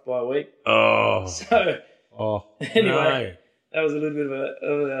cutoff by a week. Oh. So, anyway, that was a little bit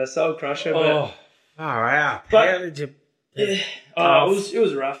of a soul crusher. Oh, far out. How did you... Yeah. It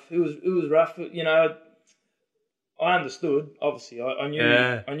was rough. It was rough. You know, I understood, obviously. I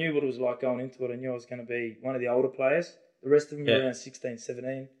knew what it was like going into it. I knew I was going to be one of the older players. The rest of them were around 16,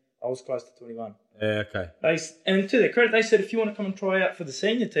 17. I was close to 21. Yeah, okay. And to their credit, they said, if you want to come and try out for the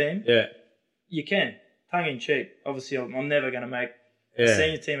senior team, you can. Tongue in cheek. Obviously, I'm never going to make a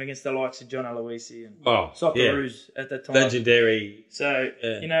senior team against the likes of John Aloisi and Socceroos at that time. Legendary. So,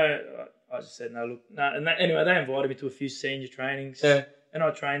 you know, I just said, no, look. No. And anyway, they invited me to a few senior trainings. Yeah. And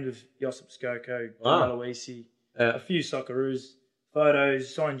I trained with Josip Skoko, John Aloisi, a few Socceroos,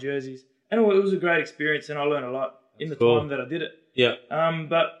 photos, signed jerseys. And it was a great experience and I learned a lot in the time that I did it. Yeah.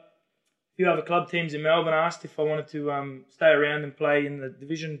 But a few other club teams in Melbourne asked if I wanted to stay around and play in the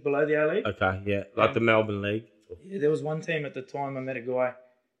division below the A-League. Okay, yeah. Like the Melbourne League. Yeah, there was one team at the time. I met a guy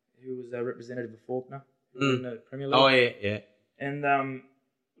who was a representative of Faulkner in the Premier League. Oh, yeah. And,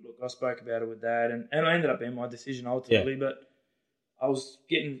 look, I spoke about it with Dad, and it ended up being my decision ultimately, but I was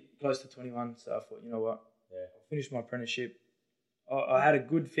getting close to 21, so I thought, you know what, I'll finish my apprenticeship. I had a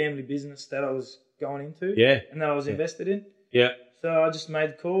good family business that I was going into and that I was invested in. Yeah. So I just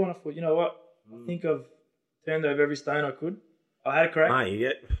made the call, and I thought, you know what, I think I've turned over every stone I could. I had a crack.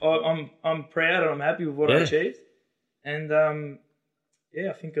 I'm proud and I'm happy with what I achieved. And,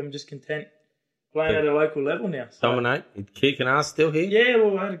 I think I'm just content playing at a local level now. So. Dominate. You're kicking ass still here? Yeah,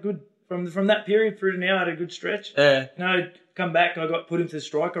 well, I had a good... From that period through to now, I had a good stretch. Yeah. You know, come back, I got put into the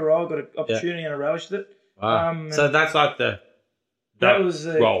striker role, got an opportunity and I relished it. Wow. So that's like that was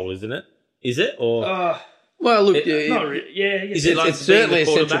role, isn't it? Is it? Or well, look, is it like it's certainly a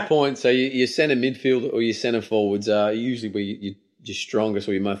central quarterback? point. So your centre midfield or your centre forwards are usually where your strongest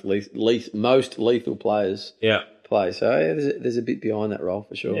or your most lethal players play. So there's a bit behind that role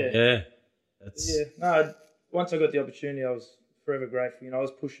for sure. Yeah. No, once I got the opportunity, I was forever grateful. I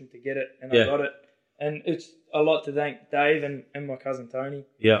was pushing to get it, and I got it. And it's a lot to thank Dave and my cousin Tony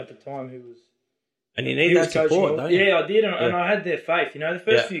at the time, who was. And you need that support, don't you? Yeah, I did, and I had their faith. The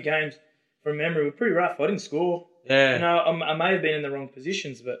first few games, from memory, were pretty rough. I didn't score. Yeah. I may have been in the wrong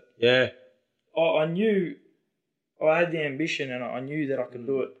positions, but I knew I had the ambition, and I knew that I could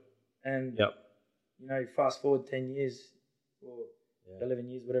do it. And fast forward 10 years or 11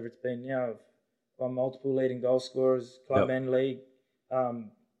 years, whatever it's been now, I'm multiple leading goal scorers, club and league,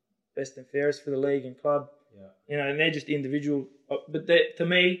 best and fairest for the league and club. Yeah. And they're just individual. But to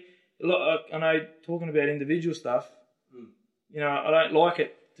me, I know talking about individual stuff, I don't like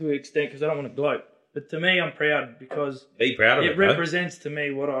it to an extent because I don't want to gloat. But to me, I'm proud because be proud of it represents to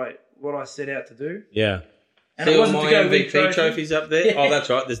me what I set out to do. Yeah. And it wasn't my to go MVP trophies up there. Oh, that's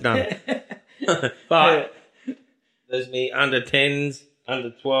right. There's none. But there's me under 10s,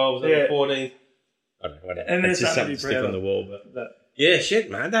 under 12s, under 14s. I don't know, whatever. And there's it's just something to stick on the wall. But yeah,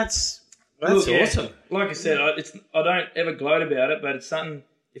 shit, man. That's awesome. Like I said, I don't ever gloat about it, but it's something.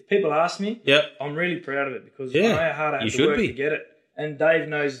 If people ask me, I'm really proud of it because I know how hard I had to work to get it. And Dave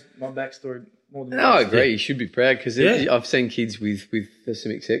knows my backstory more than I agree. You should be proud because I've seen kids with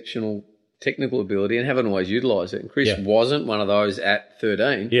some exceptional technical ability and haven't always utilised it. And Chris wasn't one of those at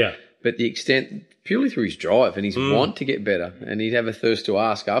 13. Yeah. But the extent, purely through his drive and his want to get better, and he'd have a thirst to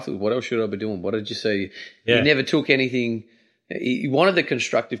ask afterwards, what else should I be doing? What did you see? Yeah. He never took anything. He wanted the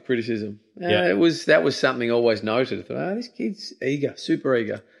constructive criticism. That was something I always noted. I thought, this kid's eager, super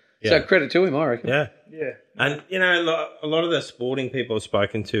eager. Yeah. So credit to him, I reckon. Yeah. Yeah. And, a lot of the sporting people I've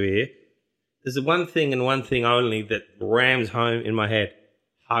spoken to here, there's the one thing and one thing only that rams home in my head,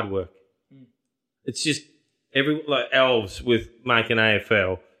 hard work. It's just like elves with making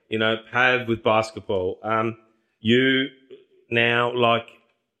AFL, Pav with basketball. You now, like,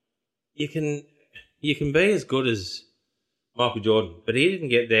 you can be as good as Michael Jordan, but he didn't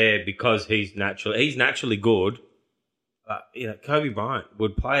get there because he's naturally good. But, Kobe Bryant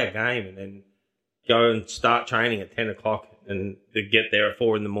would play a game and then go and start training at 10 o'clock and to get there at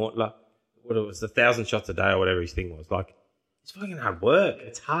 4 in the morning. Like, what it was, 1,000 shots a day or whatever his thing was. Like, it's fucking hard work.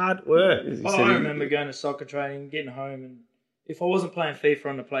 It's hard work. I remember going to soccer training, getting home, and if I wasn't playing FIFA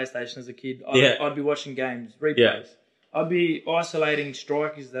on the PlayStation as a kid, I'd be watching games, replays. Yeah. I'd be isolating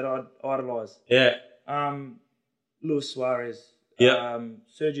strikers that I'd idolise. Yeah. Luis Suarez. Yeah.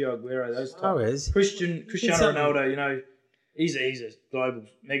 Sergio Aguero. Those Suarez. Cristiano Ronaldo. He's a global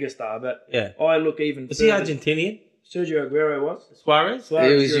megastar, but I look even. Was he Argentinian? Sergio Aguero was. Suarez? He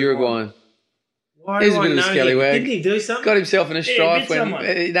was Uruguayan. He was a bit of a scallywag. Didn't he do something? Got himself in a strife when.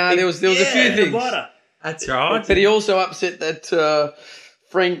 There was a few things. That's right. But he also upset that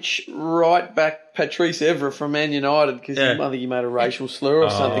French right back Patrice Evra from Man United because I think he made a racial slur or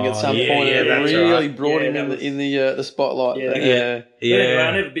something at some point, and it really brought him in the spotlight. I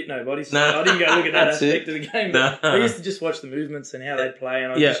never bit nobody, so I didn't go look at that aspect of the game. I used to just watch the movements and how they'd play,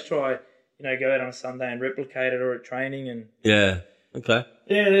 and I'd just try, go out on a Sunday and replicate it or at training and. Yeah. Okay.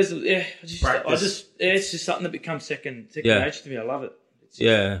 Yeah, it's just something that becomes second nature to me. I love it.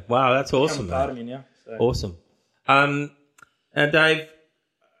 Wow, that's awesome, part of me now. So. Awesome. Now, Dave,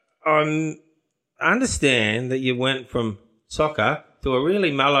 I understand that you went from soccer to a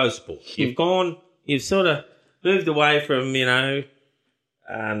really mellow sport. You've sort of moved away from, getting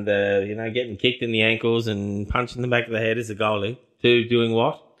kicked in the ankles and punched the back of the head as a goalie to doing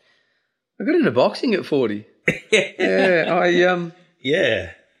what? I got into boxing at 40. I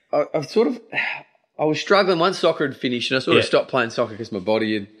was struggling once soccer had finished, and I sort of stopped playing soccer because my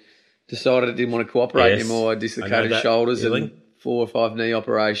body had decided it didn't want to cooperate anymore. I dislocated shoulders and 4 or 5 knee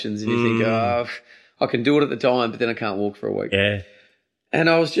operations, and you think, I can do it at the time, but then I can't walk for a week. Yeah. And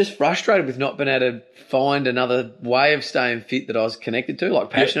I was just frustrated with not being able to find another way of staying fit that I was connected to, like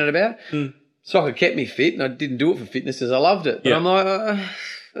passionate about. Soccer kept me fit, and I didn't do it for fitness because I loved it. But I'm like,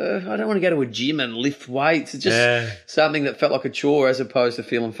 I don't want to go to a gym and lift weights. It's just something that felt like a chore as opposed to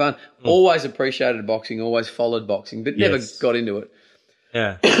feeling fun. Always appreciated boxing, always followed boxing, but never got into it.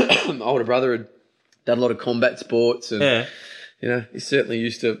 Yeah. My older brother had done a lot of combat sports and, he certainly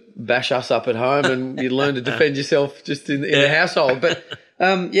used to bash us up at home and you learn to defend yourself just in the household. But,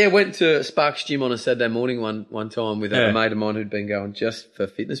 went to Sparks Gym on a Saturday morning one time with a mate of mine who'd been going just for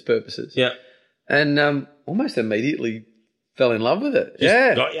fitness purposes. Yeah. And almost immediately fell in love with it.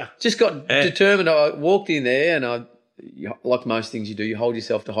 Got you. Just got determined. I walked in there and like most things you do, you hold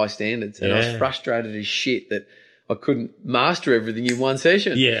yourself to high standards. And I was frustrated as shit that I couldn't master everything in one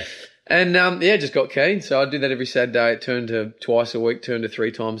session. Yeah. And, just got keen. So I'd do that every Saturday. It turned to twice a week, turned to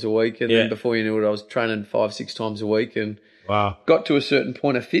 3 times a week. And then before you knew it, I was training 5-6 times a week and got to a certain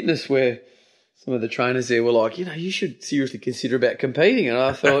point of fitness where some of the trainers there were like, you should seriously consider about competing. And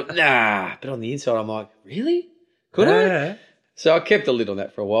I thought, nah. But on the inside, I'm like, really? Could I? So I kept a lid on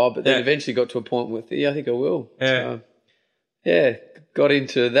that for a while, but then eventually got to a point with, I think I will. Yeah. So, got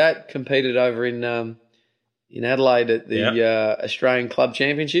into that, competed over in Adelaide at the Australian Club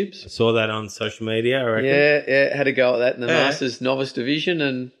Championships. I saw that on social media, I reckon. Yeah, had a go at that in the Masters Novice Division.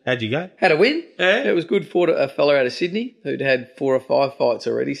 And how'd you go? Had a win. Yeah. It was good for a fella out of Sydney who'd had 4 or 5 fights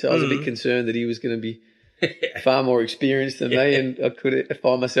already, so I was a bit concerned that he was going to be far more experienced than me and I could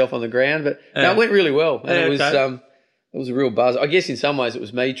find myself on the ground. But no, it went really well. And it was a real buzz. I guess in some ways it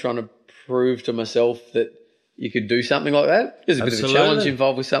was me trying to prove to myself that you could do something like that. There's a bit of a challenge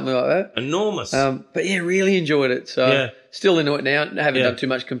involved with something like that. Enormous. But really enjoyed it. So still into it now. I haven't done too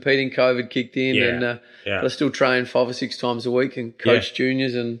much competing. COVID kicked in but I still train 5 or 6 times a week and coach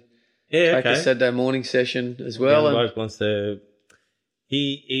juniors and take a Saturday morning session as well. Young bloke wants to.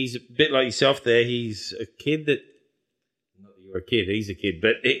 He's a bit like yourself there. He's a kid that. Not that you're a kid. He's a kid,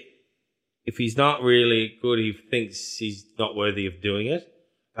 but if he's not really good, he thinks he's not worthy of doing it.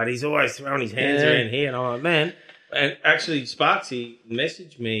 But he's always throwing his hands around here, and I'm like, man. And actually, Sparksy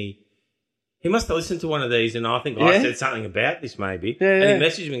messaged me. He must have listened to one of these, and I think I said something about this maybe. And he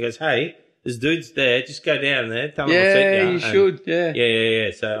messaged me and goes, hey, there's dudes there. Just go down there. Tell them I'll see you. You should.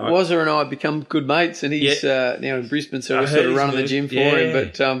 Yeah. So Wazza and I have become good mates, and he's now in Brisbane, so we're sort of running the gym for him.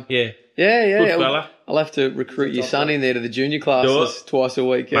 But Good fella. I'll have to recruit your son in there to the junior classes twice a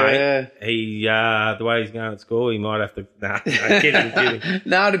week. Mate, he the way he's going at school, he might have to. Nah, kidding.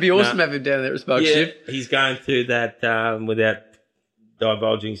 No, it'd be awesome to have him down there at Sparkship. Yeah, he's going through that without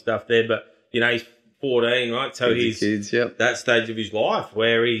divulging stuff there, but he's 14, right? So he's that stage of his life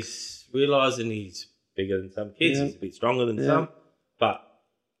where he's realising he's bigger than some kids, he's a bit stronger than some, but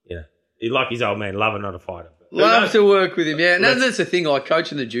he's like his old man, lover, not a fighter. Love to work with him, And that's the thing, like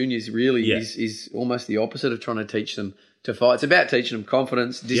coaching the juniors really is almost the opposite of trying to teach them to fight. It's about teaching them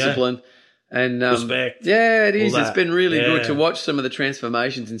confidence, discipline, and respect. Yeah, it is. It's been really good to watch some of the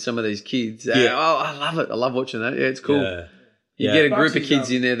transformations in some of these kids. I love it. I love watching that. Yeah, it's cool. You get a group of kids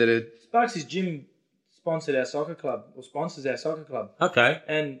in there that are... Sparks' gym sponsored our soccer club, or sponsors our soccer club. Okay.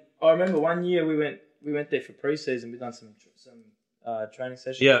 And I remember one year we went there for pre-season. We've done some training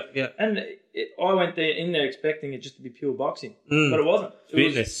sessions. Yeah. And I went in there expecting it just to be pure boxing, but it wasn't.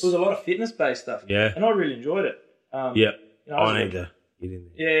 It was a lot of fitness-based stuff. Yeah. And I really enjoyed it. I need to get in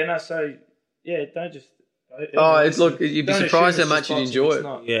there. Don't just... you'd be surprised how much you'd enjoy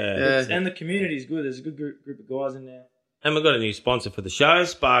it. And the community is good. There's a good group of guys in there. And we've got a new sponsor for the show,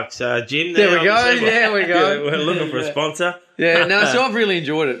 Sparks Gym. There we go. There we go. We're looking for a sponsor. So I've really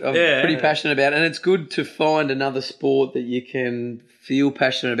enjoyed it. I'm pretty passionate about it. And it's good to find another sport that you can feel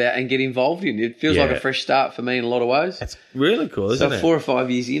passionate about and get involved in. It feels like a fresh start for me in a lot of ways. That's really cool, isn't it? So 4 or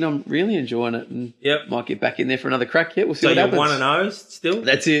 5 years in, I'm really enjoying it. And might get back in there for another crack. We'll see what happens. So you're 1-0 still?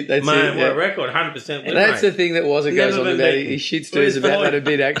 That's it. Man, what a record. 100% win, That's the thing that Wazza goes on about. He shit stirs about that a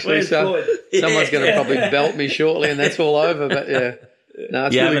bit, actually. So someone's going to probably belt me shortly and that's all over. But no,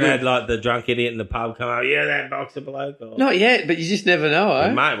 it's you really haven't good. had like the drunk idiot in the pub come out, that boxer bloke? Or... Not yet, but you just never know, eh?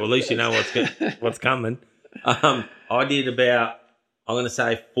 Mate, well, at least you know what's coming. I did about, I'm going to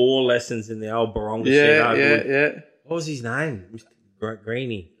say 4 lessons in the old Baronga shit. What was his name? Mr.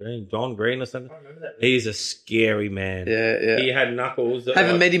 John Green or something? I remember that. He's a scary man. Yeah. He had knuckles.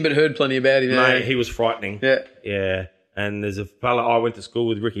 Haven't met him, but heard plenty about him. Mate, he was frightening. Yeah. And there's a fella I went to school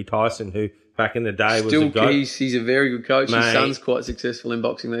with, Ricky Tyson, who back in the day was a goat. He's a very good coach. Mate, his son's quite successful in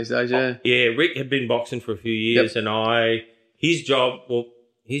boxing these days, Rick had been boxing for a few years and his job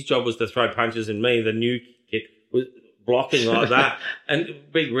was to throw punches and me, the new kid, was blocking like that. And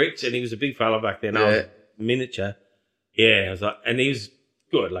Big Rick, and he was a big fella back then. I was miniature. I was like, and he was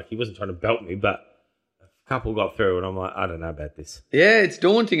good. Like, he wasn't trying to belt me, but a couple got through, and I'm like, I don't know about this. Yeah, it's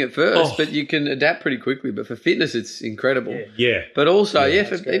daunting at first, but you can adapt pretty quickly. But for fitness, it's incredible. Yeah. But also,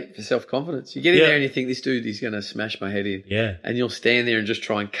 for self-confidence. You get in there and you think, this dude is going to smash my head in. Yeah. And you'll stand there and just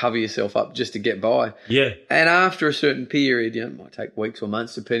try and cover yourself up just to get by. Yeah. And after a certain period, it might take weeks or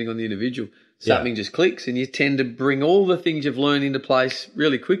months, depending on the individual, something just clicks, and you tend to bring all the things you've learned into place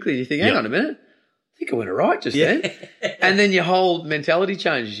really quickly. And you think, hang on a minute. I think I went all right just then. And then your whole mentality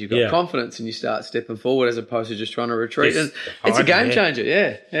changes. You've got confidence and you start stepping forward as opposed to just trying to retreat. It's a game changer,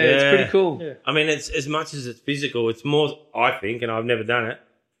 it's pretty cool. Yeah. I mean, it's as much as it's physical, it's more, I think, and I've never done it,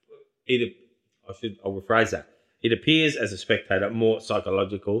 I'll rephrase that. it appears as a spectator more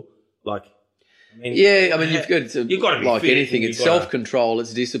psychological. Like, you've got to be like fit, anything. It's self-control,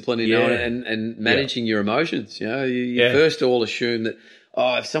 it's discipline, and managing your emotions. You first all assume that,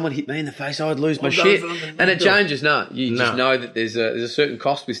 if someone hit me in the face, I'd lose my shit. And it changes. No, you just know that there's a certain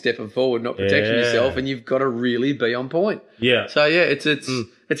cost with stepping forward, not protecting yourself, and you've got to really be on point. Yeah. So, it's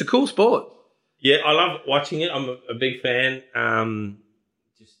a cool sport. Yeah, I love watching it. I'm a big fan.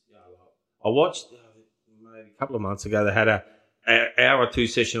 I watched maybe a couple of months ago, they had an hour or two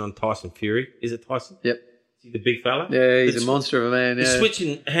session on Tyson Fury. Is it Tyson? Yep. Is he the big fella? Yeah, he's a monster of a man. He's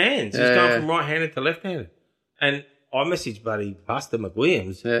switching hands. He's going from right-handed to left-handed. And I messaged buddy Buster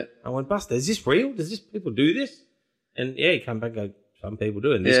McWilliams. Yeah. I went, Buster, is this real? Does people do this? And he came back and go, some people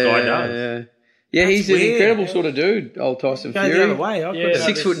do, and this guy does. Yeah, he's an incredible sort of dude, old Tyson Fury. The other way.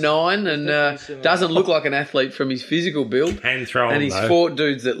 6'9" and doesn't look like an athlete from his physical build. Can throw him, and he's fought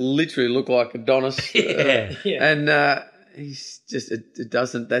dudes that literally look like Adonis. And he's just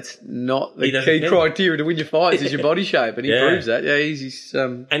that's not the key criteria to win your fights is your body shape, and he proves that. Yeah, he's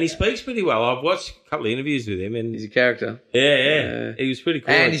and he speaks pretty well. I've watched a couple of interviews with him, and he's a character. Yeah. He was pretty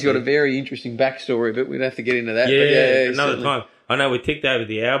cool. And he's got a very interesting backstory, but we'd have to get into that. Yeah, another time. I know we ticked over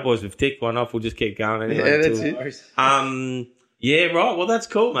the hour, boys. We've ticked one off. We'll just keep going anyway. Yeah, that's it. Yeah, right. Well, that's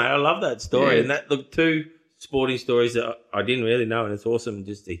cool, mate. I love that story. And two sporting stories that I didn't really know, and it's awesome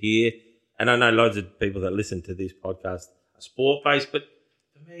just to hear. And I know loads of people that listen to this podcast are sport-based, but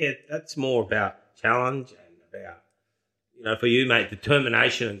for me, that's more about challenge and about, for you, mate,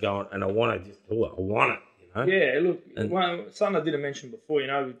 determination and going, and I want to just do it. I want it, Yeah, look, something I didn't mention before, we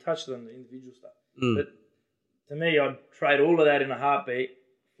touched on the individual stuff, but to me, I'd trade all of that in a heartbeat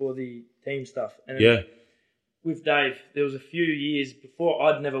for the team stuff. And with Dave, there was a few years before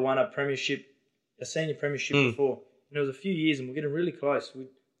I'd never won a senior premiership before. And there was a few years, and we're getting really close.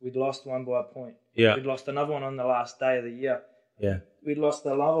 We'd lost one by a point. Yeah. We'd lost another one on the last day of the year. Yeah. We'd lost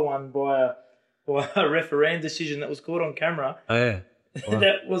another one by a refereeing decision that was caught on camera. Oh, yeah. Wow.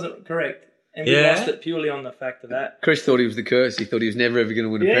 That wasn't correct. And we lost it purely on the fact of that. Chris thought he was the curse. He thought he was never ever going to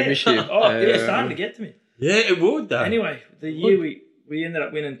win a premiership. It's starting to get to me. Yeah, it would, though. Anyway, the year we ended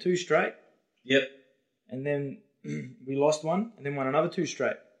up winning 2 straight. Yep. And then we lost one and then won another 2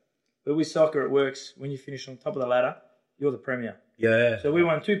 straight. But with soccer, it works. When you finish on top of the ladder, you're the premier. Yeah. So we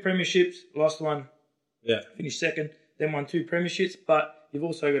won 2 premierships, lost one, finished second, then won 2 premierships, but you've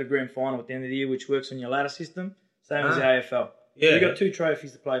also got a grand final at the end of the year, which works on your ladder system, same as the AFL. Yeah. So you've got 2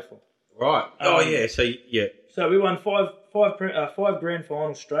 trophies to play for. Right. So we won five grand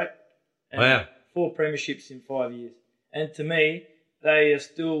finals straight. And 4 premierships in 5 years. And to me, they are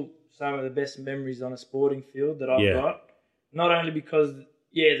still some of the best memories on a sporting field that I've got. Not only because,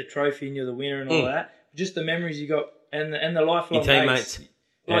 the trophy and you're the winner and all that, but just the memories you got and the lifelong teammates.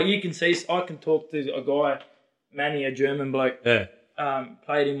 Like you can see, I can talk to a guy, Manny, a German bloke,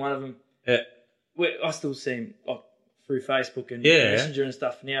 played in one of them. Yeah. I still see him through Facebook and Messenger and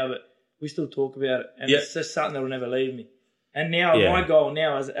stuff now, but we still talk about it. And it's just something that will never leave me. And now my goal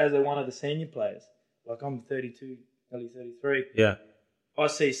now as one of the senior players, like I'm 32, early 33. Yeah. I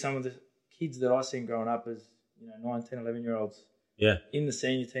see some of the kids that I seen growing up as 9, 10, 11-year-olds. Yeah. In the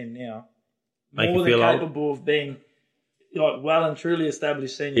senior team now, Make more than capable of being well and truly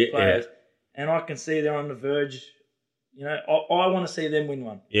established senior players. And I can see they're on the verge. I want to see them win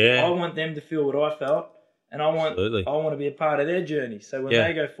one. Yeah. I want them to feel what I felt, and I want to be a part of their journey. So when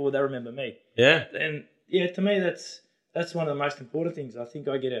they go forward, they remember me. Yeah. And to me, that's one of the most important things I think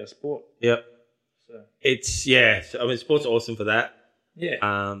I get out of sport. Yep. So it's sport's awesome for that. Yeah.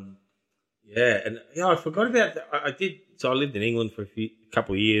 And I forgot about that. I did. So I lived in England for a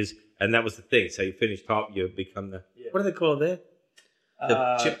couple of years, and that was the thing. So you finish top, you become the what do they call it there?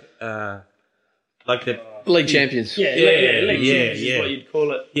 The chip, like the league champions. League champions is what you'd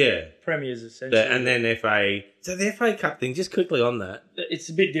call it. Yeah. Premiers essentially. And then FA. So the FA Cup thing, just quickly on that. It's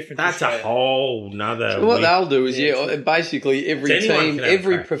a bit different. That's a whole nother. So what they'll do is basically every team,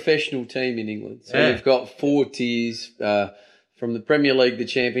 every professional team in England. So you've got 4 tiers from the Premier League, the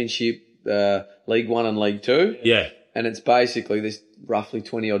Championship, League 1 and League 2. Yeah. And it's basically there's roughly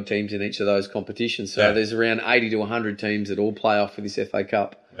 20 odd teams in each of those competitions. So there's around 80 to 100 teams that all play off for this FA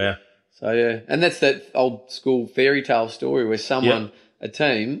Cup. Yeah. So and that's that old school fairy tale story where a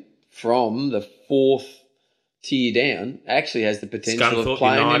team from the 4th tier down actually has the potential of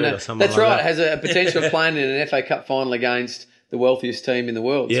playing has a potential of playing in an FA Cup final against the wealthiest team in the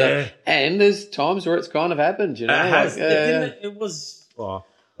world. Yeah. So, and there's times where it's kind of happened, It has. It was. Well,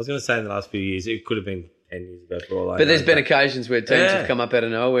 I was going to say in the last few years, it could have been 10 years ago for all I know. But there's been occasions where teams have come up out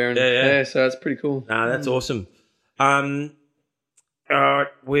of nowhere, and so it's pretty cool. No, that's awesome.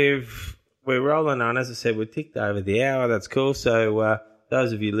 We've we're rolling on. As I said, we ticked over the hour. That's cool. So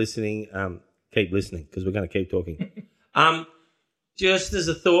those of you listening, keep listening because we're going to keep talking. Just as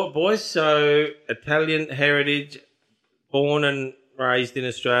a thought, boys. So Italian heritage, born and raised in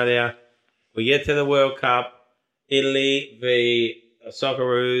Australia. We get to the World Cup. Italy v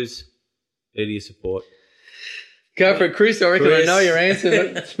Socceroos. Who do you support? Go for it, Chris. I reckon I know your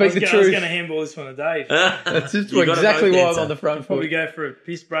answer, but speak the truth. I was going to handball this one to Dave. That's just exactly why I'm on the front foot. Probably go for a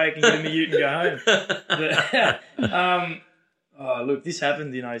piss break and get in the ute and go home. Look, this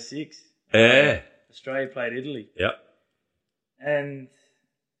happened in 2006. Yeah. Australia played Italy. Yep. And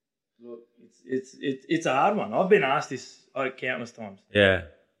look, it's a hard one. I've been asked this countless times. Yeah.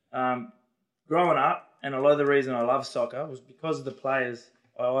 Growing up, and a lot of the reason I love soccer was because of the players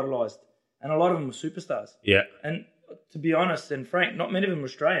I idolised. And a lot of them were superstars. Yeah. And to be honest and frank, not many of them were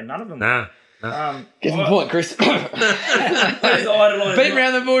Australian. None of them. Nah. Get the point, Chris. Beat around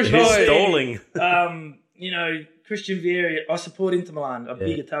the bush, boy. Stalling. Christian Vieira, I support Inter Milan, a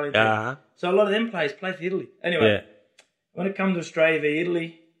big Italian team. So a lot of them players play for Italy. Anyway, when it comes to Australia v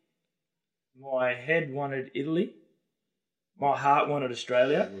Italy, my head wanted Italy. My heart wanted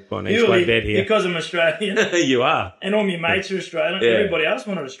Australia. Because I'm Australian. You are. And all my mates are Australian. Yeah. Everybody else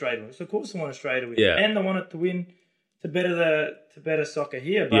wanted Australia. So of course I want Australia to win. Yeah. And I wanted to win to better soccer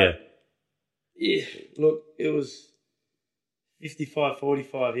here. But look, it was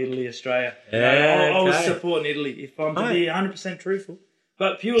 55-45 Italy, Australia. Yeah, I was supporting Italy, if I'm to be 100% truthful.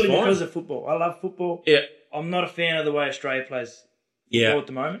 But purely because of football. I love football. Yeah. I'm not a fan of the way Australia plays football at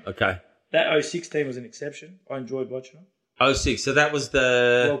the moment. Okay. That 06 team was an exception. I enjoyed watching them. 06, so that was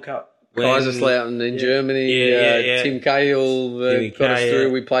the World Cup. Kaiserslautern in Germany. Tim Cahill got us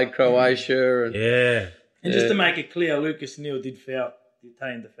through. We played Croatia. And just to make it clear, Lucas Neal did foul the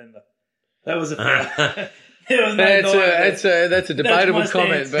Italian defender. That was a foul. That's a debatable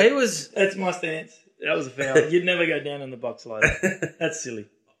comment. But that's my stance. That was a foul. You'd never go down in the box like that. That's silly.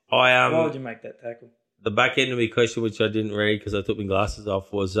 Why would you make that tackle? The back end of my question, which I didn't read because I took my glasses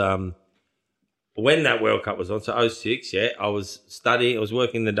off, was when that World Cup was on, so 06, I was studying. I was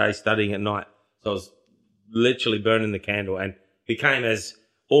working the day, studying at night. So I was literally burning the candle and became, as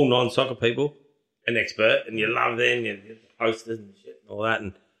all non-soccer people, an expert. And you love them, you the posters and shit and all that.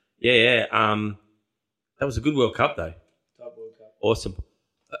 And that was a good World Cup though. Top World Cup. Awesome.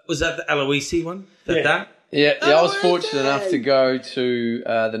 Was that the Aloisi one? That? Yeah, I was fortunate enough to go to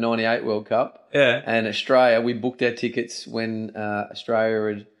the 98 World Cup. Yeah. And Australia, we booked our tickets when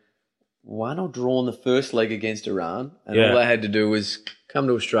Australia had won or drawn the first leg against Iran. And all they had to do was come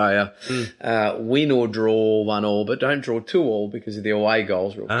to Australia, win or draw 1-1, but don't draw 2-2 because of the away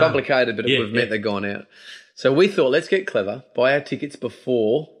goals. Complicated, but it would have meant they'd gone out. So we thought, let's get clever, buy our tickets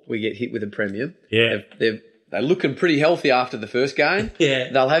before we get hit with a premium. Yeah. They're looking pretty healthy after the first game.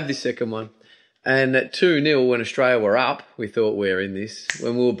 They'll have this second one. And at 2-0, when Australia were up, we thought we're in this.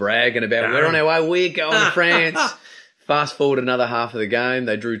 When we were bragging about we're on our way, we're going to France. Fast forward another half of the game,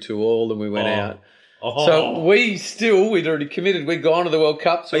 they drew 2-2 and we went out. So we'd already committed. We'd gone to the World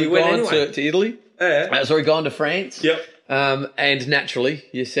Cup, so we'd gone to Italy. We'd gone to France. Yep. And naturally,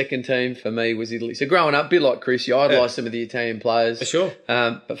 your second team for me was Italy. So growing up, a bit like Chris, you idolised some of the Italian players. For sure.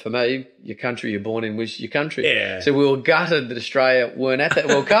 But for me, your country you're born in was your country. Yeah. So we were gutted that Australia weren't at that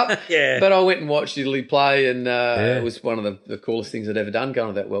World Cup. But I went and watched Italy play, and it was one of the coolest things I'd ever done going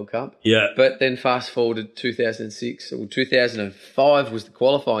to that World Cup. Yeah. But then fast forward to 2006, or 2005 was the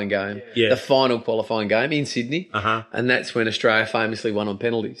qualifying game, the final qualifying game in Sydney. And that's when Australia famously won on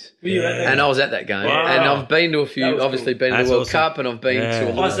penalties. Were you at that game? And I was at that game. Wow. And I've been to a few, obviously been to the World Cup, and I've been to a I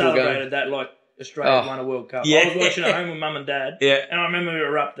Liverpool celebrated game. that like Australia won a World Cup. I was watching at home with Mum and Dad, and I remember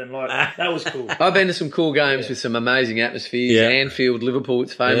erupting. Like that was cool. I've been to some cool games with some amazing atmospheres. Anfield, Liverpool,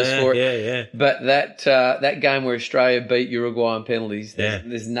 it's famous for it. But that game where Australia beat Uruguay on penalties,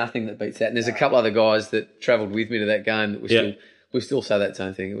 there's nothing that beats that. And there's a couple other guys that travelled with me to that game that we still say that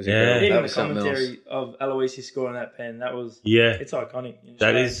same thing. It was incredible. Even that was the something commentary else. of Aloisi scoring that pen, that was it's iconic.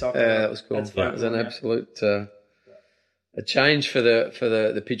 That is soccer. That was cool. That was an absolute a change for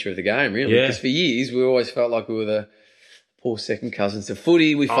the picture of the game, really. Because for years we always felt like we were the poor second cousins to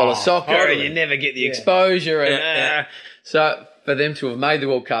footy. We follow soccer, and you never get the exposure. And so for them to have made the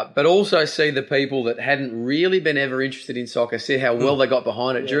World Cup, but also see the people that hadn't really been ever interested in soccer, see how well they got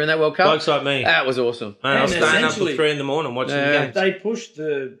behind it during that World Cup. Blokes like me. That was awesome. Man, I was staying up till 3 a.m. watching the games. They pushed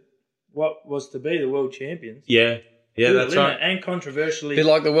what was to be the world champions. Yeah, that's right. And controversially, a bit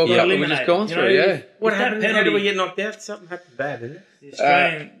like the World Cup that we just gone through. What happened? How did we get knocked out? Something happened bad, didn't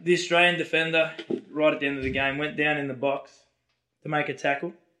it? The Australian defender, right at the end of the game, went down in the box to make a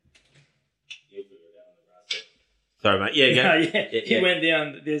tackle. Sorry, mate. Yeah, He went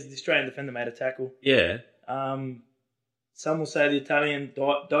down. There's the Australian defender made a tackle. Yeah. Some will say the Italian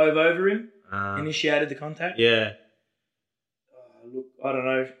dove over him, initiated the contact. Yeah. Look, I don't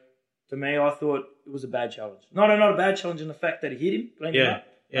know. To me, I thought it was a bad challenge. Not a bad challenge in the fact that he hit him, cleaned him up.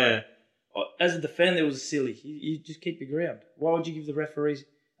 Yeah. As a defender, it was silly. You just keep your ground. Why would you give the referees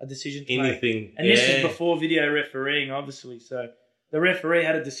a decision to Anything. make? And this is before video refereeing, obviously. So the referee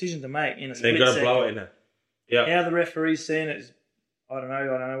had a decision to make in a split second. They've got to blow it in it. Yeah. How the referee's seen it is, I don't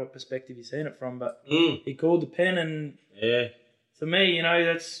know what perspective he's seen it from, but he called the pen, and to me,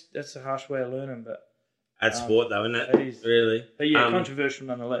 that's a harsh way of learning. But that's sport, though, isn't it? It is. Really. But yeah, controversial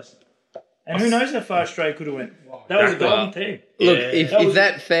nonetheless. And who knows how far Australia could have went. That was a golden team. Look,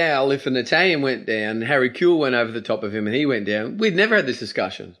 if an Italian went down, Harry Kuehl went over the top of him and he went down, we'd never had this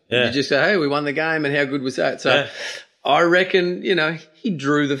discussion. Yeah. You just say, hey, we won the game and how good was that? So I reckon, he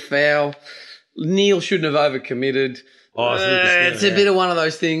drew the foul. Neil shouldn't have overcommitted. It's a bit of one of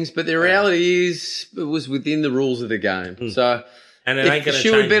those things, but the reality is it was within the rules of the game. So and it ain't if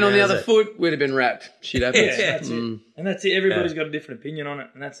she would have been on the other foot, we'd have been wrapped. Shit happens. That's it. And that's it. Everybody's got a different opinion on it,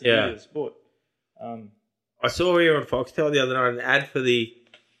 and that's the beauty of the sport. I saw here on Foxtel the other night an ad for the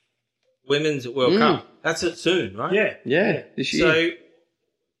Women's World Cup. That's it soon, right? Yeah. This year. So,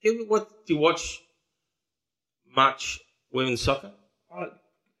 do you watch much women's soccer?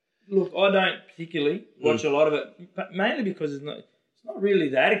 Look, I don't particularly watch a lot of it, mainly because it's not really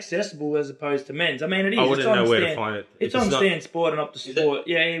that accessible as opposed to men's. I mean, it is. I wouldn't know where to find it. It's on Stan Sport and Optus Sport.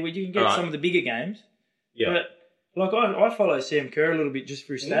 Yeah, where you can get some of the bigger games. Yeah. But like I follow Sam Kerr a little bit just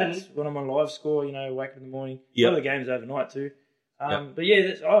through stats when I'm on live score. Wake up in the morning. Follow the games overnight too. But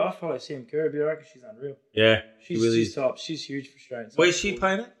yeah, I follow Sam Kerr a bit. I reckon she's unreal. Yeah, she's top. She's huge for Australia. Where's she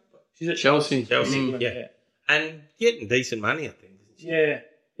playing at? She's at Chelsea. Yeah, and getting decent money, I think. Yeah.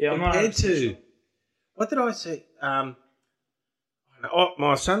 Yeah, compared to what did I say? My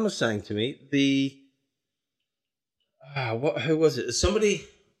son was saying to me who was it? Somebody.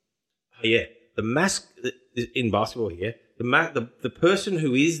 Oh yeah, the in basketball here. The person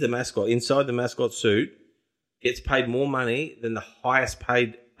who is the mascot inside the mascot suit gets paid more money than the highest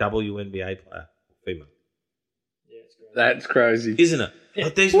paid WNBA player, female. Yeah, it's great. That's crazy, isn't it? Yeah.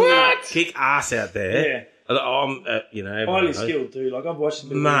 Like, these women kick ass out there. Yeah. I'm, highly skilled too. Like I've watched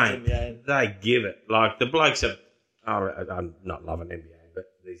them. Mate, they give it. Like the blokes are. I'm not loving NBA, but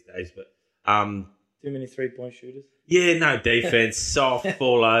these days, but too many 3-point shooters. Yeah, no defense, soft,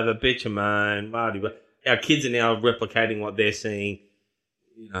 fall over, bitch and moan. Our kids are now replicating what they're seeing.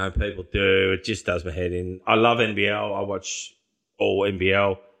 People do. It just does my head in. I love NBL. I watch all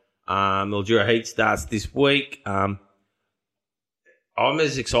NBL. Mildura Heat starts this week. I'm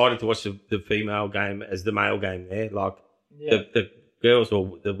as excited to watch the female game as the male game there. Like, the girls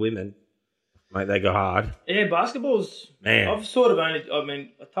or the women, mate, they go hard. Yeah, basketball's... Man. I've sort of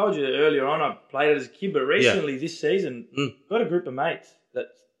only... I told you earlier on I played it as a kid, but recently this season, got a group of mates that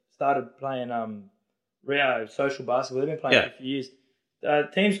started playing Rio social basketball. They've been playing for a few years.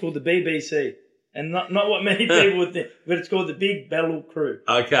 Team's called the BBC. And not what many people would think, but it's called the Big Battle Crew.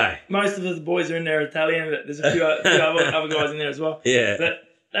 Okay. Most of the boys are in there Italian, but there's a few other guys in there as well. Yeah. But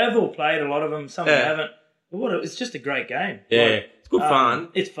they've all played, a lot of them. Some haven't. But it's just a great game. Yeah. It's good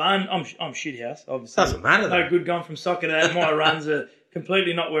fun. It's fun. I'm shithouse, obviously. Doesn't matter, though. No good going from soccer to that. My runs are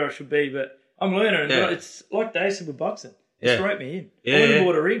completely not where I should be, but I'm learning. Yeah. It's like Dave said with boxing. Just rope me in. I went and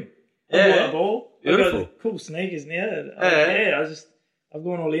bought a ring. I bought a ball. Beautiful. I got the cool sneakers now. I've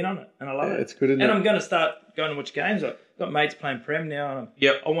gone all in on it, and I love it. It's good, isn't and it? I'm going to start going to watch games. I've got mates playing Prem now. And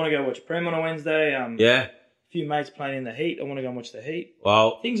I want to go watch Prem on a Wednesday. A few mates playing in the Heat. I want to go and watch the Heat.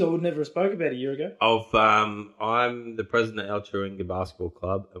 Well, things I would never have spoke about a year ago. I'm the president of El Churinga Basketball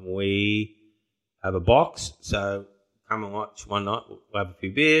Club, and we have a box. So come and watch one night. We'll have a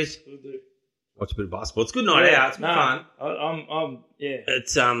few beers. We'll do. Watch a bit of basketball. It's a good night out. It's fun.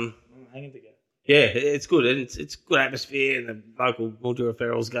 It's I'm hanging together. Yeah, it's good, and it's good atmosphere, and the local Mildura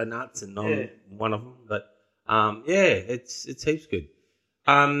ferals go nuts, and I'm one of them. But it's heaps good.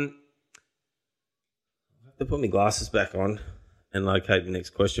 I have to put my glasses back on and locate the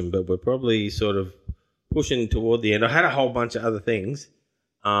next question, but we're probably sort of pushing toward the end. I had a whole bunch of other things.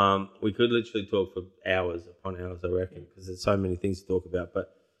 We could literally talk for hours upon hours, I reckon, because there's so many things to talk about.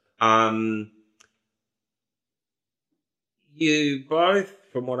 But you both,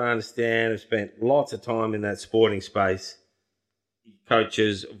 from what I understand, have spent lots of time in that sporting space.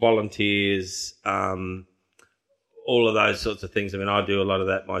 Coaches, volunteers, all of those sorts of things. I mean, I do a lot of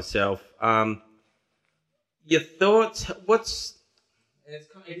that myself. Your thoughts? It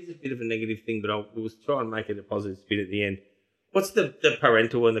is a bit of a negative thing, but I was trying to make it a positive bit at the end. What's the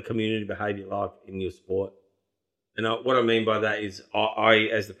parental and the community behaviour like in your sport? And what I mean by that is I,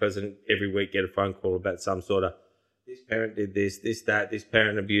 as the president, every week get a phone call about some sort of, this parent did this, that, this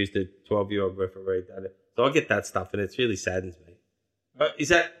parent abused a 12-year-old referee. That. So I get that stuff, and it really saddens me. But is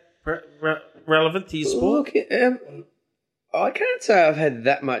that relevant to your sport? Look, I can't say I've had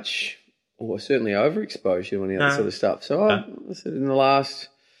that much, or certainly overexposure to any other sort of stuff. So I said in the last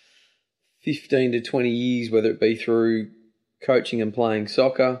 15 to 20 years, whether it be through coaching and playing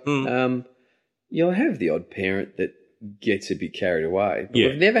soccer, you'll have the odd parent that gets a bit carried away. But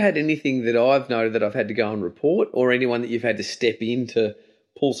we've never had anything that I've noted that I've had to go and report, or anyone that you've had to step in to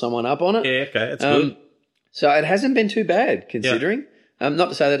pull someone up on it. Yeah, okay, that's good. So it hasn't been too bad, considering. Not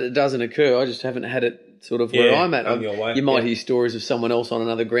to say that it doesn't occur. I just haven't had it sort of where I'm at. You might hear stories of someone else on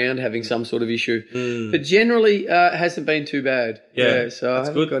another ground having some sort of issue. But generally, it hasn't been too bad. So I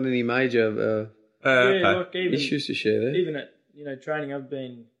haven't got any major issues to share there. Even at training, I've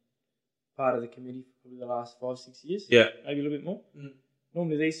been part of the committee for probably the last 5-6 years. Yeah. Maybe a little bit more.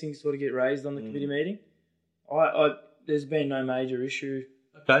 Normally these things sort of get raised on the committee meeting. There's been no major issue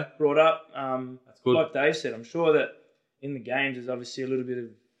brought up. That's good. Like Dave said, I'm sure that in the games there's obviously a little bit of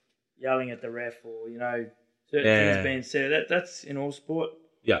yelling at the ref, or certain things being said. That's in all sport.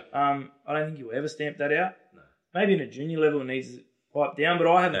 Yeah. I don't think you'll ever stamp that out. No. Maybe in a junior level it needs to pipe down, but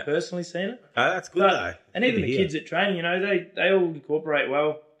I haven't personally seen it. That's good though. And even the kids at training, they all incorporate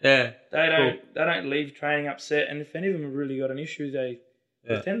well. Yeah. They don't leave training upset, and if any of them have really got an issue, they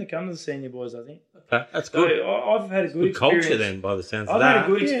tend to come to the senior boys, I think. Okay, that's good. So I've had a good experience. Culture then, by the sounds of that. I've had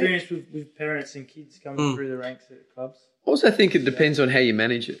a good experience with parents and kids coming through the ranks at clubs. I also think it depends on how you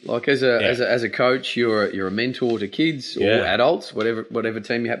manage it. Like as a coach, you're a mentor to kids or adults, whatever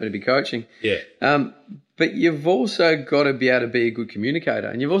team you happen to be coaching. Yeah. But you've also got to be able to be a good communicator,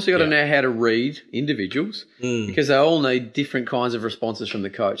 and you've also got to know how to read individuals because they all need different kinds of responses from the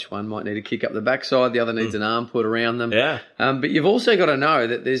coach. One might need a kick up the backside, the other needs an arm put around them. Yeah. But you've also got to know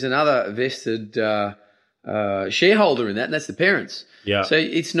that there's another vested shareholder in that, and that's the parents. Yeah. So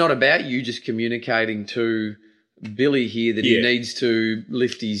it's not about you just communicating to Billy here that he needs to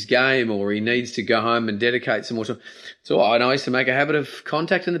lift his game or he needs to go home and dedicate some more time. So I used to make a habit of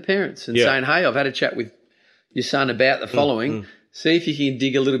contacting the parents and saying, hey, I've had a chat with your son about the following. See if you can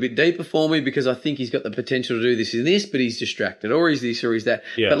dig a little bit deeper for me because I think he's got the potential to do this and this, but he's distracted, or he's this or he's that.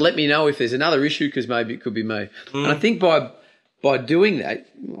 Yeah. But let me know if there's another issue because maybe it could be me. And I think by doing that,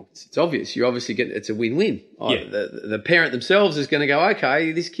 it's obvious. You obviously it's a win-win. The parent themselves is going to go,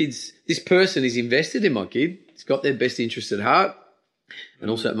 okay, this person is invested in my kid. It's got their best interest at heart. And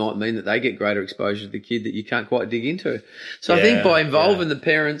also it might mean that they get greater exposure to the kid that you can't quite dig into. So I think by involving the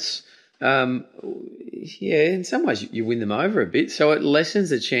parents, in some ways you win them over a bit. So it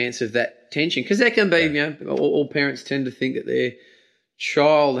lessens the chance of that tension because that can be, all parents tend to think that their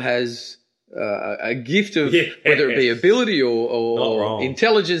child has a gift of whether it be ability or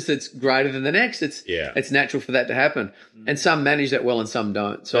intelligence that's greater than the next. It's natural for that to happen. And some manage that well and some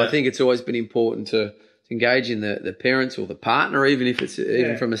don't. So I think it's always been important to engage in the parents or the partner, even if it's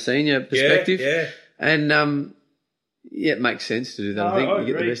even from a senior perspective. And it makes sense to do that. I think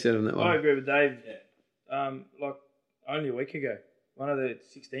you get the best out of them that way. I agree with Dave. Like only a week ago, one of the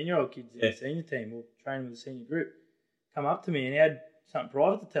 16-year-old kids in the senior team, or training with the senior group, come up to me and he had something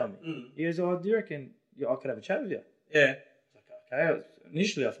private to tell me. He goes, "Oh, do you reckon I could have a chat with you?" Yeah. Okay.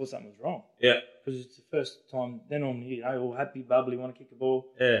 Initially, I thought something was wrong. Yeah. Because it's the first time. They're normally, all happy, bubbly, want to kick the ball.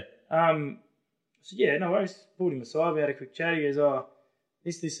 Yeah. So no worries. Pulled him aside. We had a quick chat. He goes, "Oh,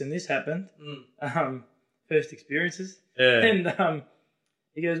 this, and this happened. First experiences." Yeah. And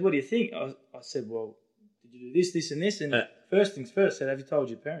he goes, "What do you think?" I said, "Well, did you do this, and this?" And first things first, said, "Have you told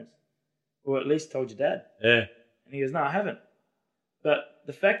your parents? Or at least told your dad?" Yeah. And he goes, "No, I haven't." But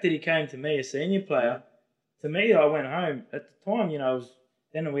the fact that he came to me, a senior player, to me, I went home. At the time,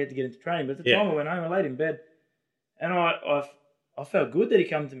 then we had to get into training, but at the time I went home, I laid in bed. And I felt good that he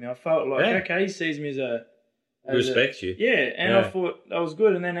came to me. I felt like, okay, he sees me as respects you. Yeah, and I thought that was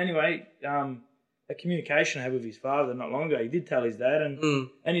good. And then anyway, a communication I had with his father not long ago, he did tell his dad, and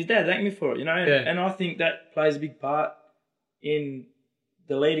his dad thanked me for it, and I think that plays a big part in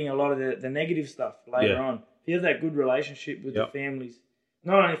deleting a lot of the negative stuff later on. If you have that good relationship with the families,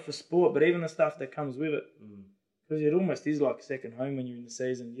 not only for sport, but even the stuff that comes with it, because it almost is like a second home when you're in the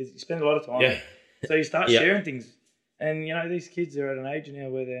season. You spend a lot of time, so you start sharing things, and these kids are at an age now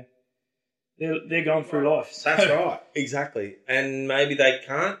where they're going through life. So. That's right, exactly. And maybe they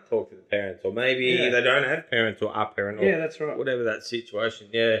can't talk to the parents, or maybe they don't have parents or a parent, or that's right. Whatever that situation.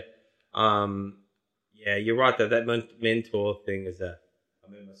 You're right that mentor thing is I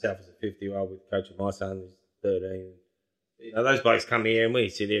remember myself as a 50-year-old with coaching my son who's 13. Those blokes come here and we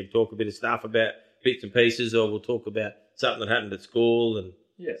sit here and talk a bit of stuff about bits and pieces, or we'll talk about something that happened at school and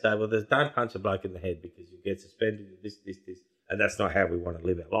say, well, don't punch a bloke in the head because you get suspended, this. And that's not how we want to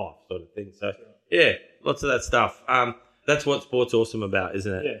live our life, sort of thing. So, yeah, lots of that stuff. That's what sport's awesome about,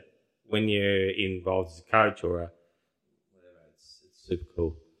 isn't it? Yeah. When you're involved as a coach or whatever, it's super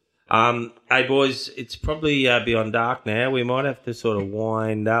cool. Hey, boys, it's probably beyond dark now. We might have to sort of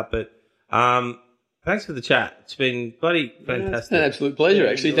wind up, but thanks for the chat. It's been bloody fantastic. It's an absolute pleasure,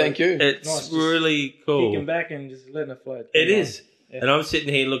 actually. Thank you. It's nice really cool. Kicking back and just letting it flow. It is. Yeah. And I'm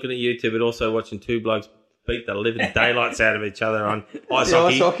sitting here looking at YouTube, but also watching two blokes beat the living daylights out of each other on ice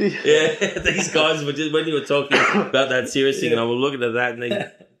hockey. Ice hockey. Yeah, these guys were just, when you were talking about that serious thing, and I was looking at that,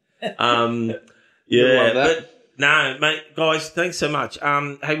 and but no, mate, guys, thanks so much.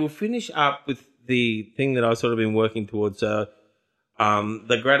 Hey, we'll finish up with the thing that I've sort of been working towards. The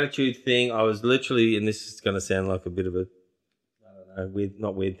gratitude thing. I was literally, and this is going to sound like a bit of a, I don't know,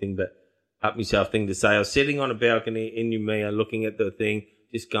 not weird thing, but up myself thing to say. I was sitting on a balcony in Romeo looking at the thing,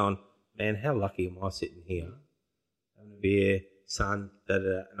 just going, man, how lucky am I sitting here? Having a beer, sun,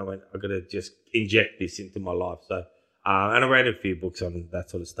 and I went, I've got to just inject this into my life. So, and I read a few books on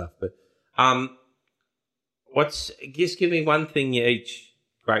that sort of stuff. But just give me one thing you're each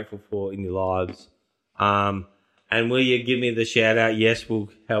grateful for in your lives. And will you give me the shout out? Yes, we'll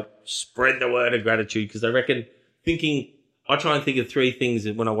help spread the word of gratitude, because I reckon I try and think of 3 things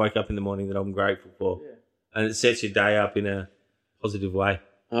when I wake up in the morning that I'm grateful for. Yeah. And it sets your day up in a positive way.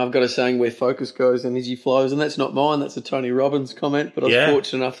 I've got a saying, where focus goes, energy flows, and that's not mine. That's a Tony Robbins comment, but I was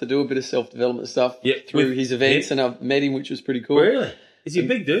fortunate enough to do a bit of self-development stuff through his events, and I've met him, which was pretty cool. Really? Is he a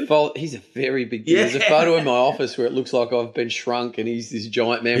big dude? He's a very big dude. There's a photo in my office where it looks like I've been shrunk, and he's this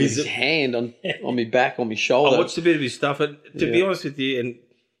giant man with his hand on my back, on my shoulder. I watched a bit of his stuff, and to be honest with you, and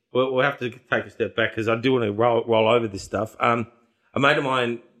we'll have to take a step back because I do want to roll over this stuff. A mate of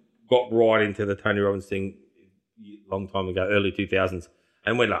mine got right into the Tony Robbins thing a long time ago, early 2000s,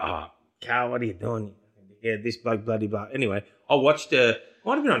 and we're like, Carl, what are you doing? Yeah, this bloke, bloody blah. Anyway, I watched, might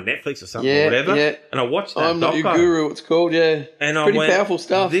have been on Netflix or something or whatever, and I watched that. I'm Not Your Guru, it's called, and pretty powerful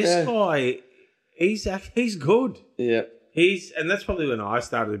stuff. This guy, he's good. Yeah. And that's probably when I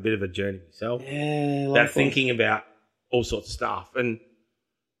started a bit of a journey myself. Yeah, about thinking about all sorts of stuff, and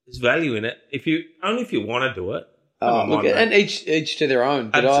there's value in it if you want to do it. And each to their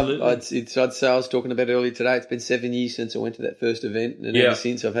own. But absolutely. I'd say, I was talking about earlier today, it's been 7 years since I went to that first event, and ever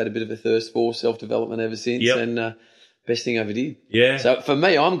since I've had a bit of a thirst for self-development ever since, and best thing I ever did. Yeah. So for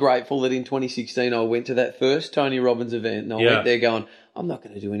me, I'm grateful that in 2016 I went to that first Tony Robbins event, and I went there going, I'm not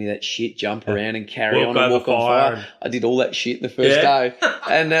going to do any of that shit, jump around and carry on and walk on fire. I did all that shit in the first day,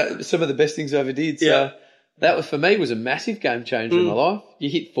 and some of the best things I ever did. So that was, for me, was a massive game changer in my life. You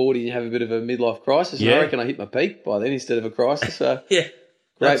hit 40 and you have a bit of a midlife crisis, and I reckon I hit my peak by then instead of a crisis. So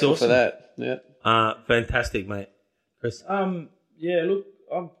grateful for that. Yeah. Fantastic, mate. Chris? Look,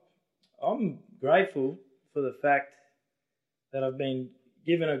 I'm grateful for the fact that I've been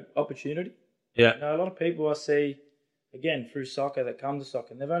given an opportunity. Yeah. You know, a lot of people I see, again, through soccer, that come to soccer,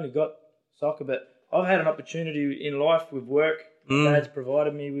 and they've only got soccer, but I've had an opportunity in life with work. My dad's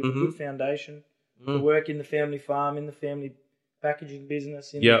provided me with a good foundation to work in the family farm, in the family packaging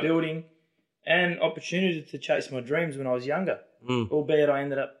business, in the building, and opportunity to chase my dreams when I was younger. Albeit I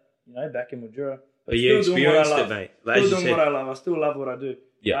ended up, back in Mildura. But you experienced it, mate. Still doing what I love. I still love what I do.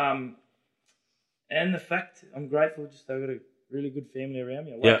 Yeah. And the fact, I'm grateful just I've got a really good family around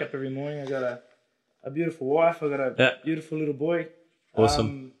me. I wake up every morning. I got a beautiful wife. I got a beautiful little boy.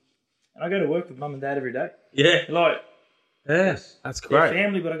 Awesome. And I go to work with mum and dad every day. Yeah. Yes, that's great. They're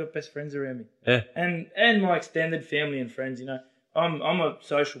family, but I got best friends around me. Yeah. And my extended family and friends. I'm a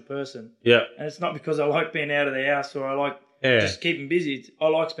social person. Yeah. And it's not because I like being out of the house or I like just keeping busy. I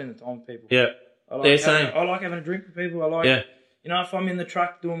like spending time with people. Yeah. I like having a drink with people. I like, if I'm in the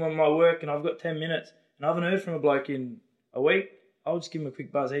truck doing my work and I've got 10 minutes and I haven't heard from a bloke in a week, I'll just give him a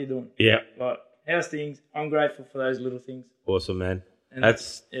quick buzz. How you doing? Yeah. Like, how's things? I'm grateful for those little things. Awesome, man. And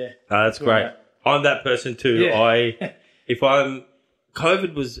that's great. I'm that person too. Yeah.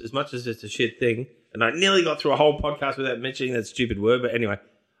 COVID was, as much as it's a shit thing, and I nearly got through a whole podcast without mentioning that stupid word, but anyway,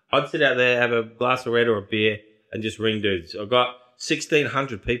 I'd sit out there, have a glass of red or a beer, and just ring dudes. I've got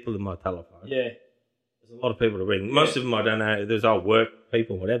 1,600 people in my telephone. Yeah. There's a lot of people to ring. Most of them I don't know. There's all work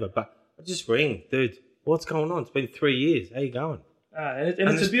people, whatever, but I just ring. Dude, what's going on? It's been 3 years. How you going? And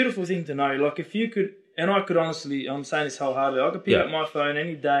it's a beautiful thing to know. Like, if you could, and I could honestly, I'm saying this wholeheartedly, I could pick up my phone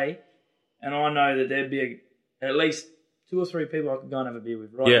any day, and I know that there'd be at least 2 or 3 people I could go and have a beer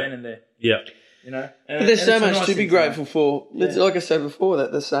with then and there. Yeah. you know. But there's so much to be grateful for. Like I said before,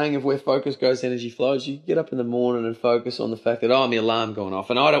 that the saying of where focus goes, energy flows. You get up in the morning and focus on the fact that, my alarm gone off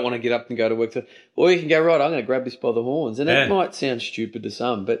and I don't want to get up and go to work. Or you can go, right, I'm going to grab this by the horns. And that might sound stupid to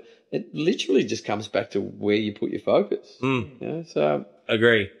some, but it literally just comes back to where you put your focus. You know, so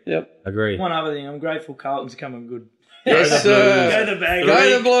agree. Yep. Agree. One other thing, I'm grateful Carlton's coming good. Yes, sir. Go the bag.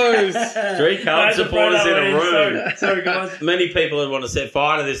 Go the Blues. 3 Carlton supporters in a room. Sorry, guys. Many people would want to set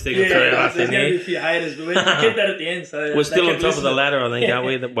fire to this thing. There's going to be a few haters, but we'll get that at the end. So we're still on top of the ladder, I think, aren't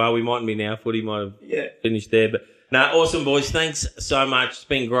we? Well, we mightn't be now. Footy might have finished there. But no, awesome, boys. Thanks so much. It's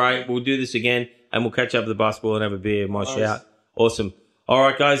been great. We'll do this again, and we'll catch up with the basketball and have a beer. My shout. Awesome. All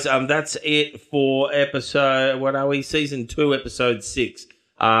right, guys. That's it for episode. What are we? Season 2, episode 6.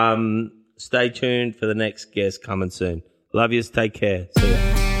 Stay tuned for the next guest coming soon. Love yous. Take care. See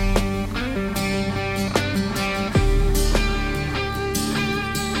ya.